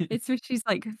 It's when she's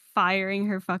like firing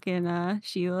her fucking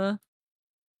Sheila.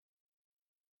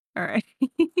 All right.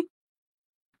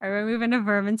 All right, we're moving to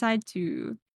Vermintide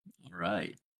 2. All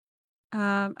right.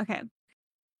 Okay.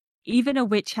 Even a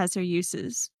witch has her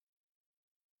uses.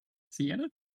 Sienna?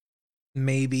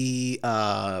 Maybe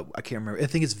I can't remember. I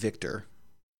think it's Victor.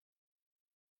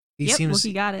 He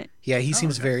got it. Yeah, he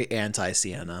seems very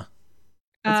anti-Sienna.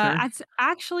 That's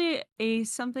actually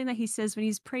something that he says when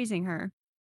he's praising her.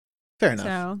 Fair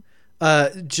enough.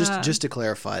 So, just to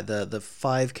clarify, the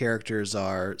 5 characters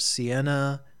are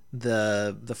Sienna,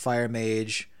 the fire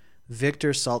mage, Victor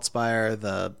Saltspire,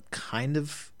 the kind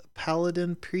of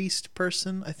paladin priest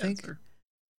person, I think. Yes,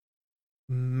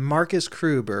 Marcus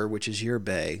Kruber, which is your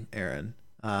bae, Erin.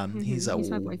 He's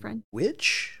my boyfriend.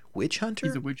 Witch hunter.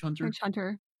 He's a witch hunter. Witch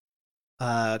hunter.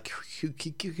 I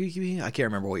can't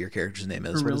remember what your character's name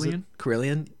is. Carillion. What is it?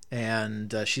 Carillion,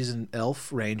 and she's an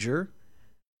elf ranger,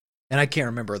 and I can't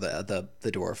remember the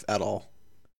dwarf at all.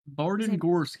 Barden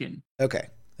Gorskin. Okay,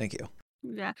 thank you.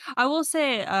 Yeah, I will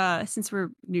say, since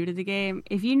we're new to the game,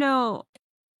 if you don't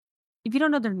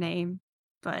know their name,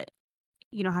 but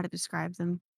you know how to describe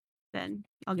them, then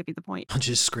I'll give you the point. I'll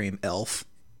just scream elf.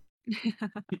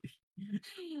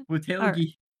 With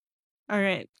Helgi. All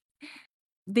right.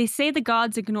 They say the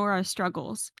gods ignore our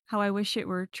struggles. How I wish it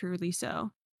were truly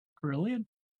so. Carillion?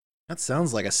 That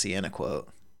sounds like a Sienna quote.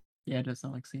 Yeah, it does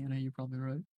sound like Sienna. You're probably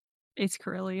right. It's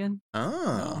Carillion.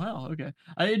 Oh wow. Okay.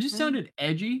 It just sounded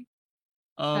edgy.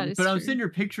 But I'm sitting here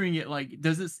picturing it like,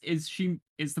 is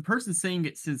the person saying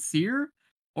it sincere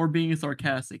or being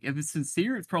sarcastic? If it's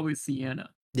sincere, it's probably Sienna.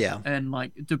 Yeah. And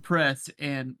like depressed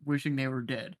and wishing they were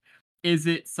dead. Is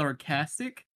it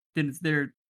sarcastic? Then it's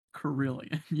their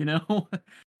Carillion, you know?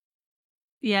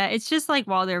 Yeah, it's just like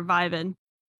while they're vibing,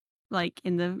 like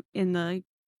in the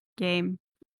game.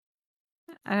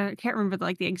 I can't remember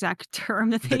like the exact term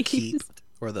that they used.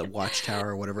 Or the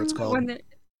watchtower or whatever it's called. When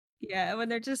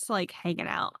they're just like hanging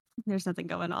out. There's nothing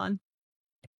going on.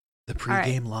 The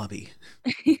pre-game lobby.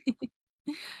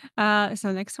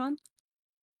 So next one.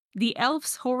 The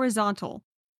elf's horizontal.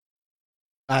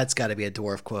 It's got to be a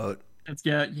dwarf quote.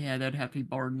 Yeah, that'd have to be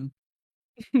Barden.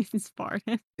 It's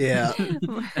Barden. Yeah.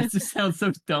 That just sounds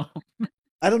so dumb.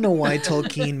 I don't know why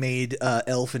Tolkien made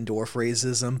elf and dwarf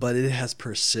racism, but it has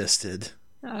persisted.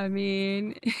 I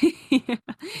mean,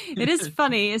 it is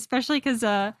funny, especially because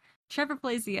Trevor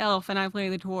plays the elf and I play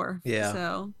the dwarf. Yeah.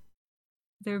 So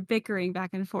their bickering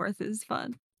back and forth is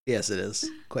fun. Yes, it is.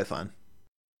 Quite fun.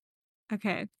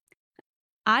 Okay.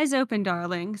 Eyes open,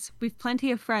 darlings. We've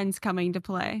plenty of friends coming to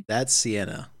play. That's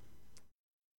Sienna.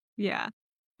 Yeah.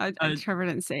 Trevor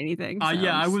didn't say anything.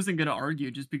 Yeah, I wasn't gonna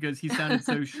argue just because he sounded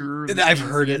so sure. Of I've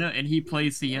heard Sienna, it, and he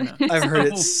plays Sienna. I've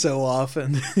heard it so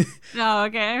often. Oh,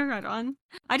 okay, right on.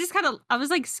 I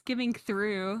was like skimming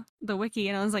through the wiki,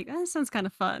 and I was like, that sounds kind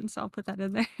of fun, so I'll put that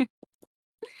in there.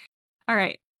 All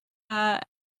right.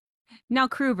 Now,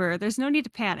 Kruber, there's no need to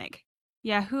panic.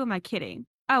 Yeah, who am I kidding?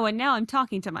 Oh, and now I'm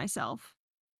talking to myself.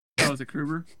 Oh, is it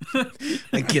Kruber?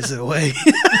 That gives it away.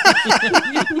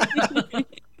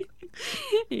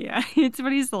 Yeah,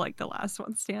 but he's the last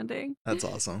one standing. That's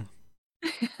awesome.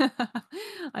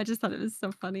 I just thought it was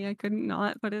so funny. I couldn't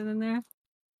not put it in there.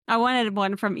 I wanted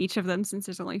one from each of them since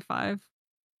there's only 5.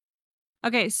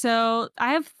 Okay, so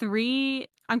I have 3.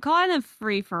 I'm calling them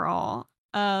free for all.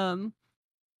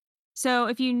 So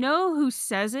if you know who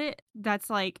says it, that's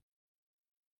like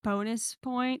bonus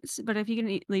points. But if you can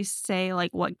at least say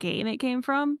like what game it came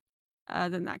from,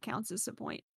 then that counts as a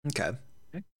point. Okay.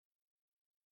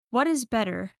 What is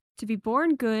better, to be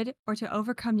born good or to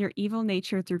overcome your evil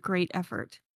nature through great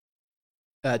effort?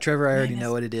 Trevor, I already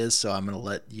know what it is, so I'm going to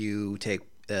let you take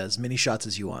as many shots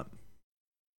as you want.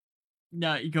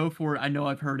 No, you go for it. I know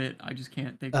I've heard it. I just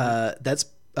can't think of it. That's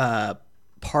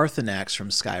Parthenax from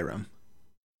Skyrim.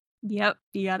 Yep,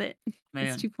 you got it. Man,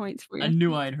 That's 2 points for you. I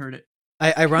knew I had heard it.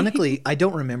 Ironically, I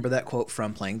don't remember that quote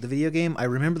from playing the video game. I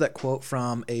remember that quote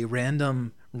from a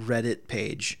random Reddit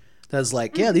page that was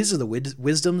like, yeah, these are the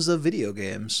wisdoms of video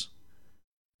games.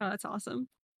 Oh, that's awesome.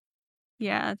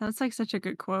 Yeah, that's like such a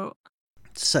good quote.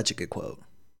 Such a good quote.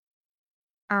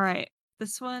 All right,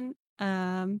 this one.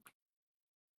 Don't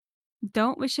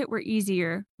wish it were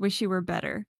easier. Wish you were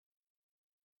better.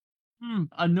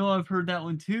 I know I've heard that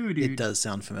one too, dude. It does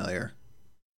sound familiar.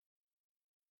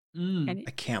 I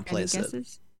can't place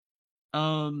it.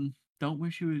 Don't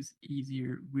wish it was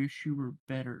easier. Wish you were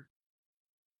better.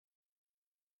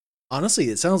 Honestly,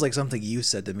 it sounds like something you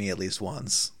said to me at least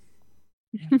once.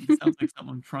 Yeah, it sounds like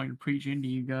someone trying to preach into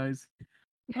you guys.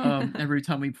 Every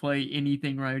time we play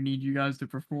anything where I need you guys to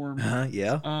perform.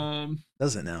 Yeah.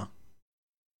 Does it now?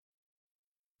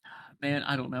 Man,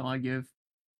 I don't know. I give.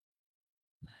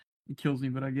 It kills me,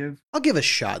 but I give. I'll give a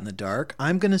shot in the dark.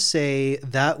 I'm going to say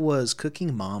that was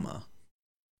Cooking Mama.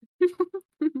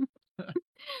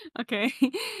 Okay.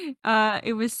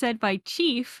 It was said by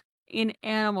Chief in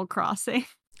Animal Crossing.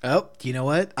 Oh, you know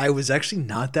what? I was actually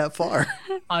not that far.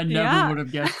 I never would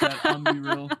have guessed that. I'm gonna be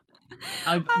real.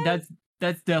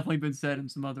 That's definitely been said in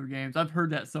some other games. I've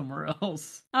heard that somewhere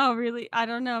else. Oh, really? I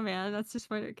don't know, man. That's just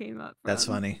where it came up from. That's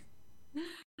funny.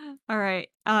 All right.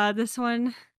 This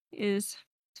one is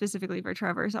specifically for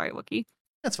Trevor. Sorry, Wookiee.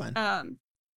 That's fine.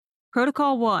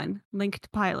 Protocol 1, link to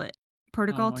pilot.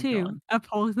 Protocol 2, God.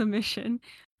 uphold the mission.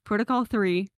 Protocol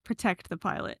 3, protect the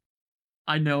pilot.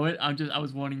 I know it. I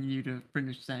was wanting you to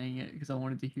finish saying it because I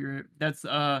wanted to hear it. That's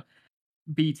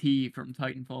BT from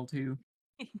Titanfall 2.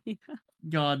 Yeah.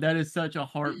 God, that is such a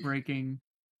heartbreaking.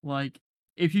 Like,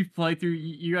 if you play through,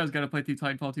 you guys got to play through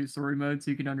Titanfall 2 story mode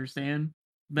so you can understand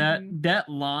that that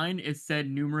line is said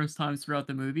numerous times throughout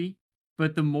the movie.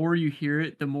 But the more you hear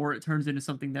it, the more it turns into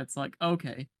something that's like,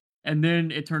 okay. And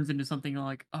then it turns into something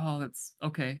like, oh, that's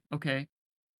okay.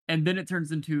 And then it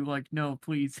turns into like, no,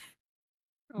 please.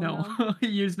 Oh, no.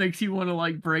 It just makes you want to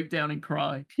like break down and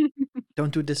cry.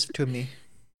 Don't do this to me.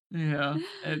 Yeah.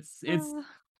 It's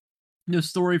the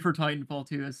story for Titanfall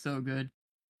 2 is so good.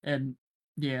 And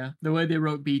yeah, the way they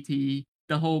wrote BT,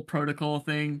 the whole protocol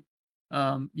thing,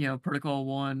 protocol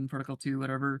 1, protocol 2,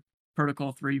 whatever,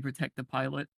 protocol 3, protect the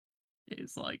pilot,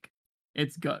 is like,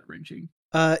 it's gut wrenching.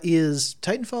 Is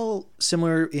Titanfall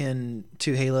similar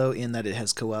to Halo in that it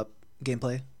has co-op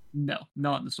gameplay? No,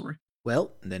 not in the story.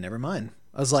 Well, then never mind.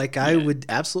 I was like, I would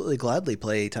absolutely gladly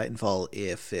play Titanfall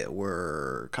if it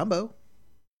were combo.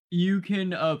 You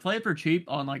can play it for cheap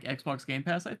on like Xbox Game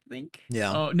Pass, I think.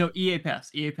 Yeah. No, EA Pass.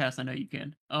 EA Pass, I know you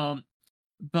can.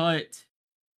 But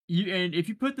if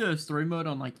you put the story mode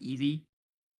on like easy,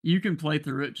 you can play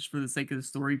through it just for the sake of the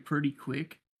story pretty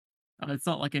quick. It's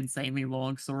not like insanely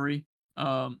long story.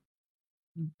 And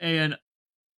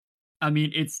I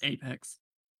mean, it's Apex.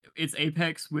 It's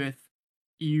Apex with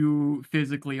you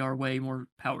physically are way more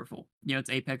powerful. It's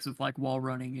Apex with like wall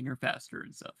running and you're faster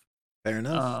and stuff. Fair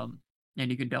enough. And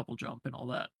you can double jump and all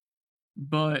that.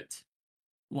 But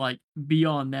like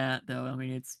beyond that though, I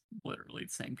mean, it's literally the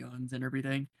same guns and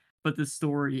everything. But the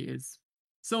story is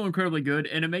so incredibly good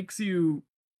and it makes you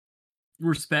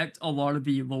respect a lot of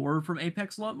the lore from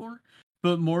Apex a lot more,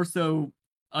 but more so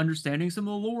understanding some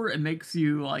of the lore, it makes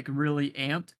you like really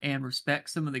amped and respect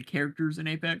some of the characters in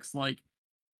Apex, like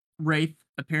Wraith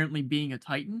apparently being a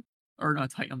Titan, or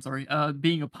not Titan, I'm sorry,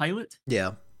 being a pilot.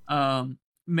 Yeah.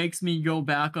 Makes me go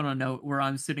back on a note where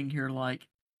I'm sitting here like,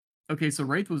 okay, so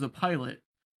Wraith was a pilot.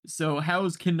 So how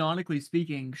is, canonically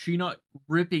speaking, she not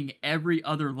ripping every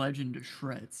other legend to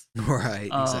shreds? Right,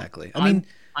 exactly. I mean,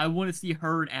 I want to see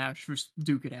her and Ash just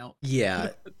duke it out. yeah.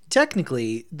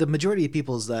 Technically, the majority of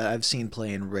peoples that I've seen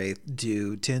playing Wraith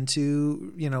do tend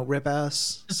to, rip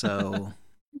ass. So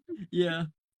Yeah,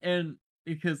 and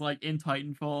because like in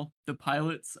Titanfall, the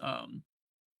pilots,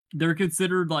 they're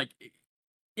considered like,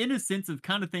 in a sense of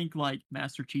kind of think like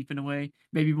Master Chief in a way,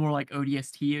 maybe more like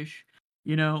ODST-ish.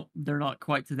 They're not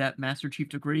quite to that Master Chief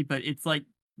degree, but it's like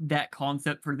that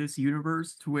concept for this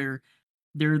universe to where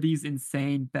there are these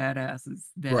insane badasses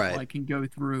that Right. like can go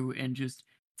through and just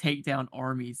take down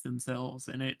armies themselves,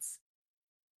 and it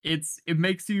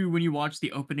makes you, when you watch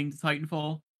the opening to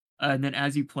Titanfall, and then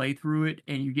as you play through it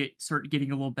and you start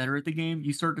getting a little better at the game,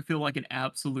 you start to feel like an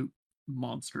absolute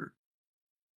monster.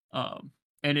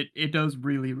 And it does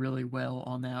really, really well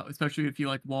on that, especially if you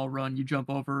like wall run, you jump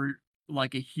over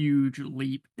like a huge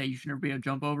leap that you should never be able to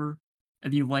jump over,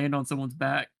 and you land on someone's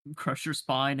back, crush their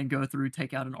spine, and go through,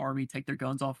 take out an army, take their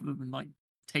guns off of them, and like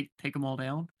take them all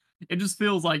down. It just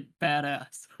feels like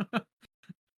badass.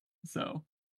 So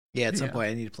yeah, at some yeah. point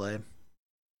I need to play.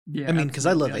 Yeah, I mean, because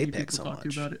I love absolutely. need Apex so people to talk to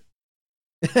much. about it.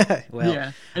 Well,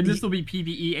 Yeah, and this will be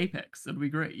PvE Apex. It'll be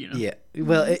great, yeah.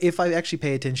 Well, if I actually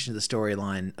pay attention to the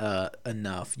storyline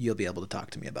enough, you'll be able to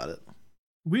talk to me about it.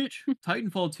 Which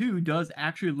Titanfall 2 does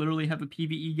actually literally have a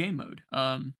PvE game mode.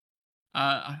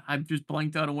 I've just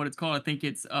blanked out on what it's called. I think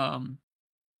it's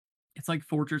like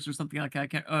Fortress or something like that. I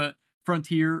can't,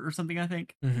 Frontier or something, I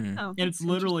think. Mm-hmm. Oh, And it's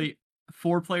literally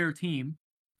 4-player team.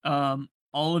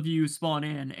 All of you spawn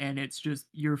in, and it's just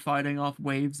you're fighting off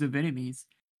waves of enemies.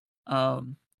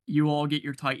 You all get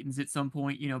your Titans at some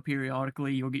point,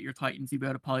 periodically you'll get your Titans, you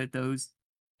gotta pilot those,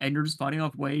 and you're just fighting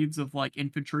off waves of like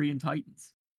infantry and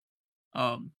Titans.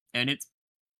 And it's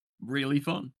really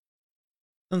fun.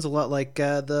 Sounds a lot like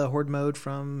the Horde mode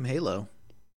from Halo.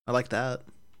 I like that.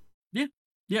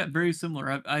 Yeah, very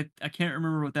similar. I can't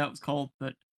remember what that was called,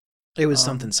 but It was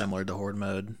something similar to Horde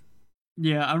mode.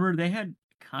 yeah, I remember they had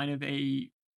kind of a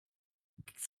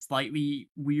slightly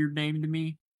weird name to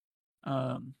me.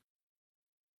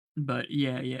 But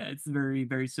yeah, it's very,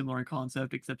 very similar in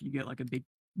concept, except you get like a big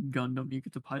Gundam you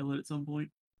get to pilot at some point.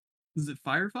 Is it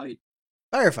Firefight?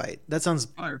 Firefight. That sounds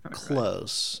Firefight,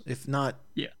 close. right? If not,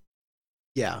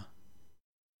 yeah.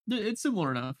 It's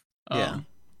similar enough. Yeah.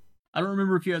 I don't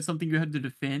remember if you had something you had to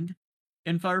defend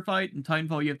in Firefight. In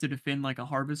Titanfall, you have to defend like a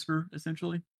harvester,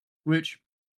 essentially. Which,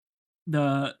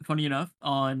 funny enough,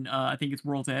 on I think it's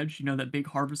World's Edge, that big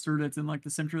harvester that's in like the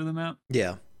center of the map?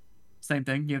 Yeah. Same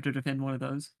thing. You have to defend one of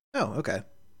those. Oh, okay.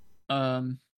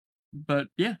 But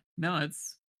yeah, no, I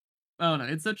don't know.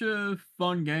 It's such a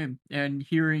fun game, and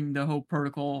hearing the whole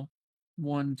Protocol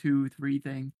 1, 2, 3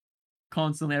 thing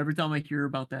constantly, every time I hear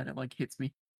about that, it like hits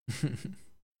me.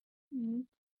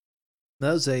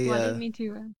 That was a. Wanted me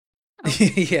to.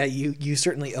 Yeah, you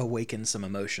certainly awakened some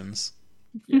emotions.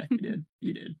 Yeah,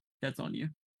 you did. That's on you.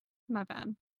 My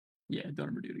bad. Yeah, don't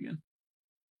ever do it again.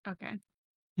 Okay.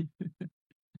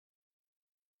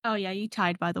 Oh yeah, you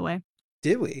tied, by the way.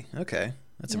 Did we? Okay,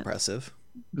 that's impressive.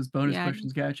 Those bonus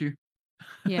questions got you.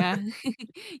 Yeah,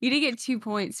 you did get 2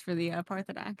 points for the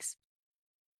Parthenax.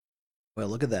 Well,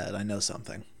 look at that. I know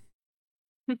something.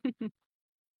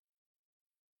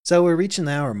 So we're reaching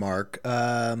the hour mark.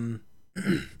 I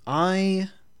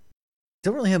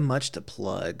don't really have much to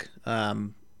plug.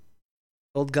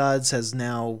 Old Gods has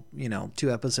now,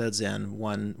 2 episodes in,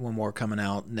 one more coming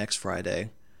out next Friday.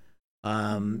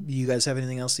 You guys have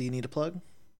anything else that you need to plug?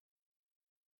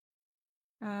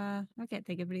 I can't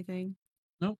think of anything.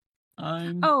 Nope.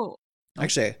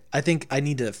 Actually, I think I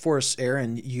need to force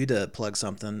Erin, you to plug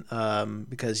something,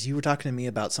 because you were talking to me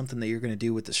about something that you're going to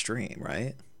do with the stream,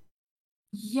 right?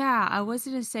 Yeah, I was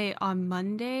gonna say on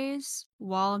Mondays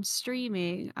while I'm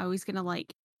streaming, I was gonna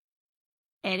like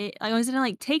edit. I was gonna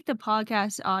like take the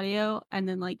podcast audio and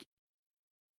then like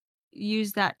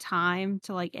use that time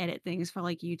to like edit things for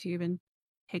like YouTube and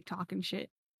TikTok and shit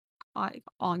like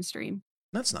on stream.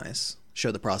 That's nice.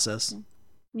 Show the process.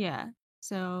 Yeah.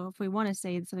 So if we want to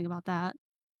say something about that,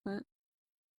 but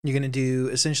You're going to do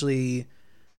essentially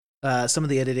some of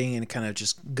the editing and kind of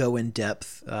just go in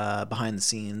depth behind the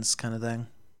scenes kind of thing.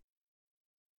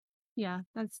 Yeah,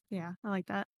 I like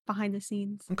that. Behind the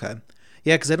scenes. Okay.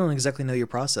 Yeah, because I don't exactly know your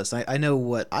process. I know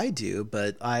what I do,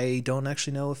 but I don't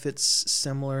actually know if it's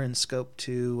similar in scope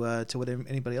to what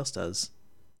anybody else does.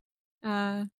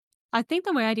 I think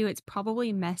the way I do it's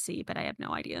probably messy, but I have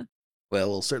no idea. Well,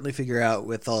 we'll certainly figure out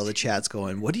with all the chats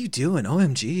going, what are you doing?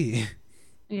 OMG.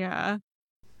 Yeah.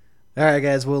 All right,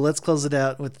 guys. Well, let's close it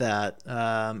out with that.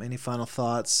 Any final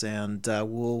thoughts? And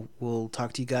we'll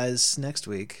talk to you guys next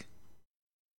week.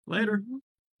 Later.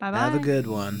 Bye bye. Have a good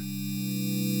one.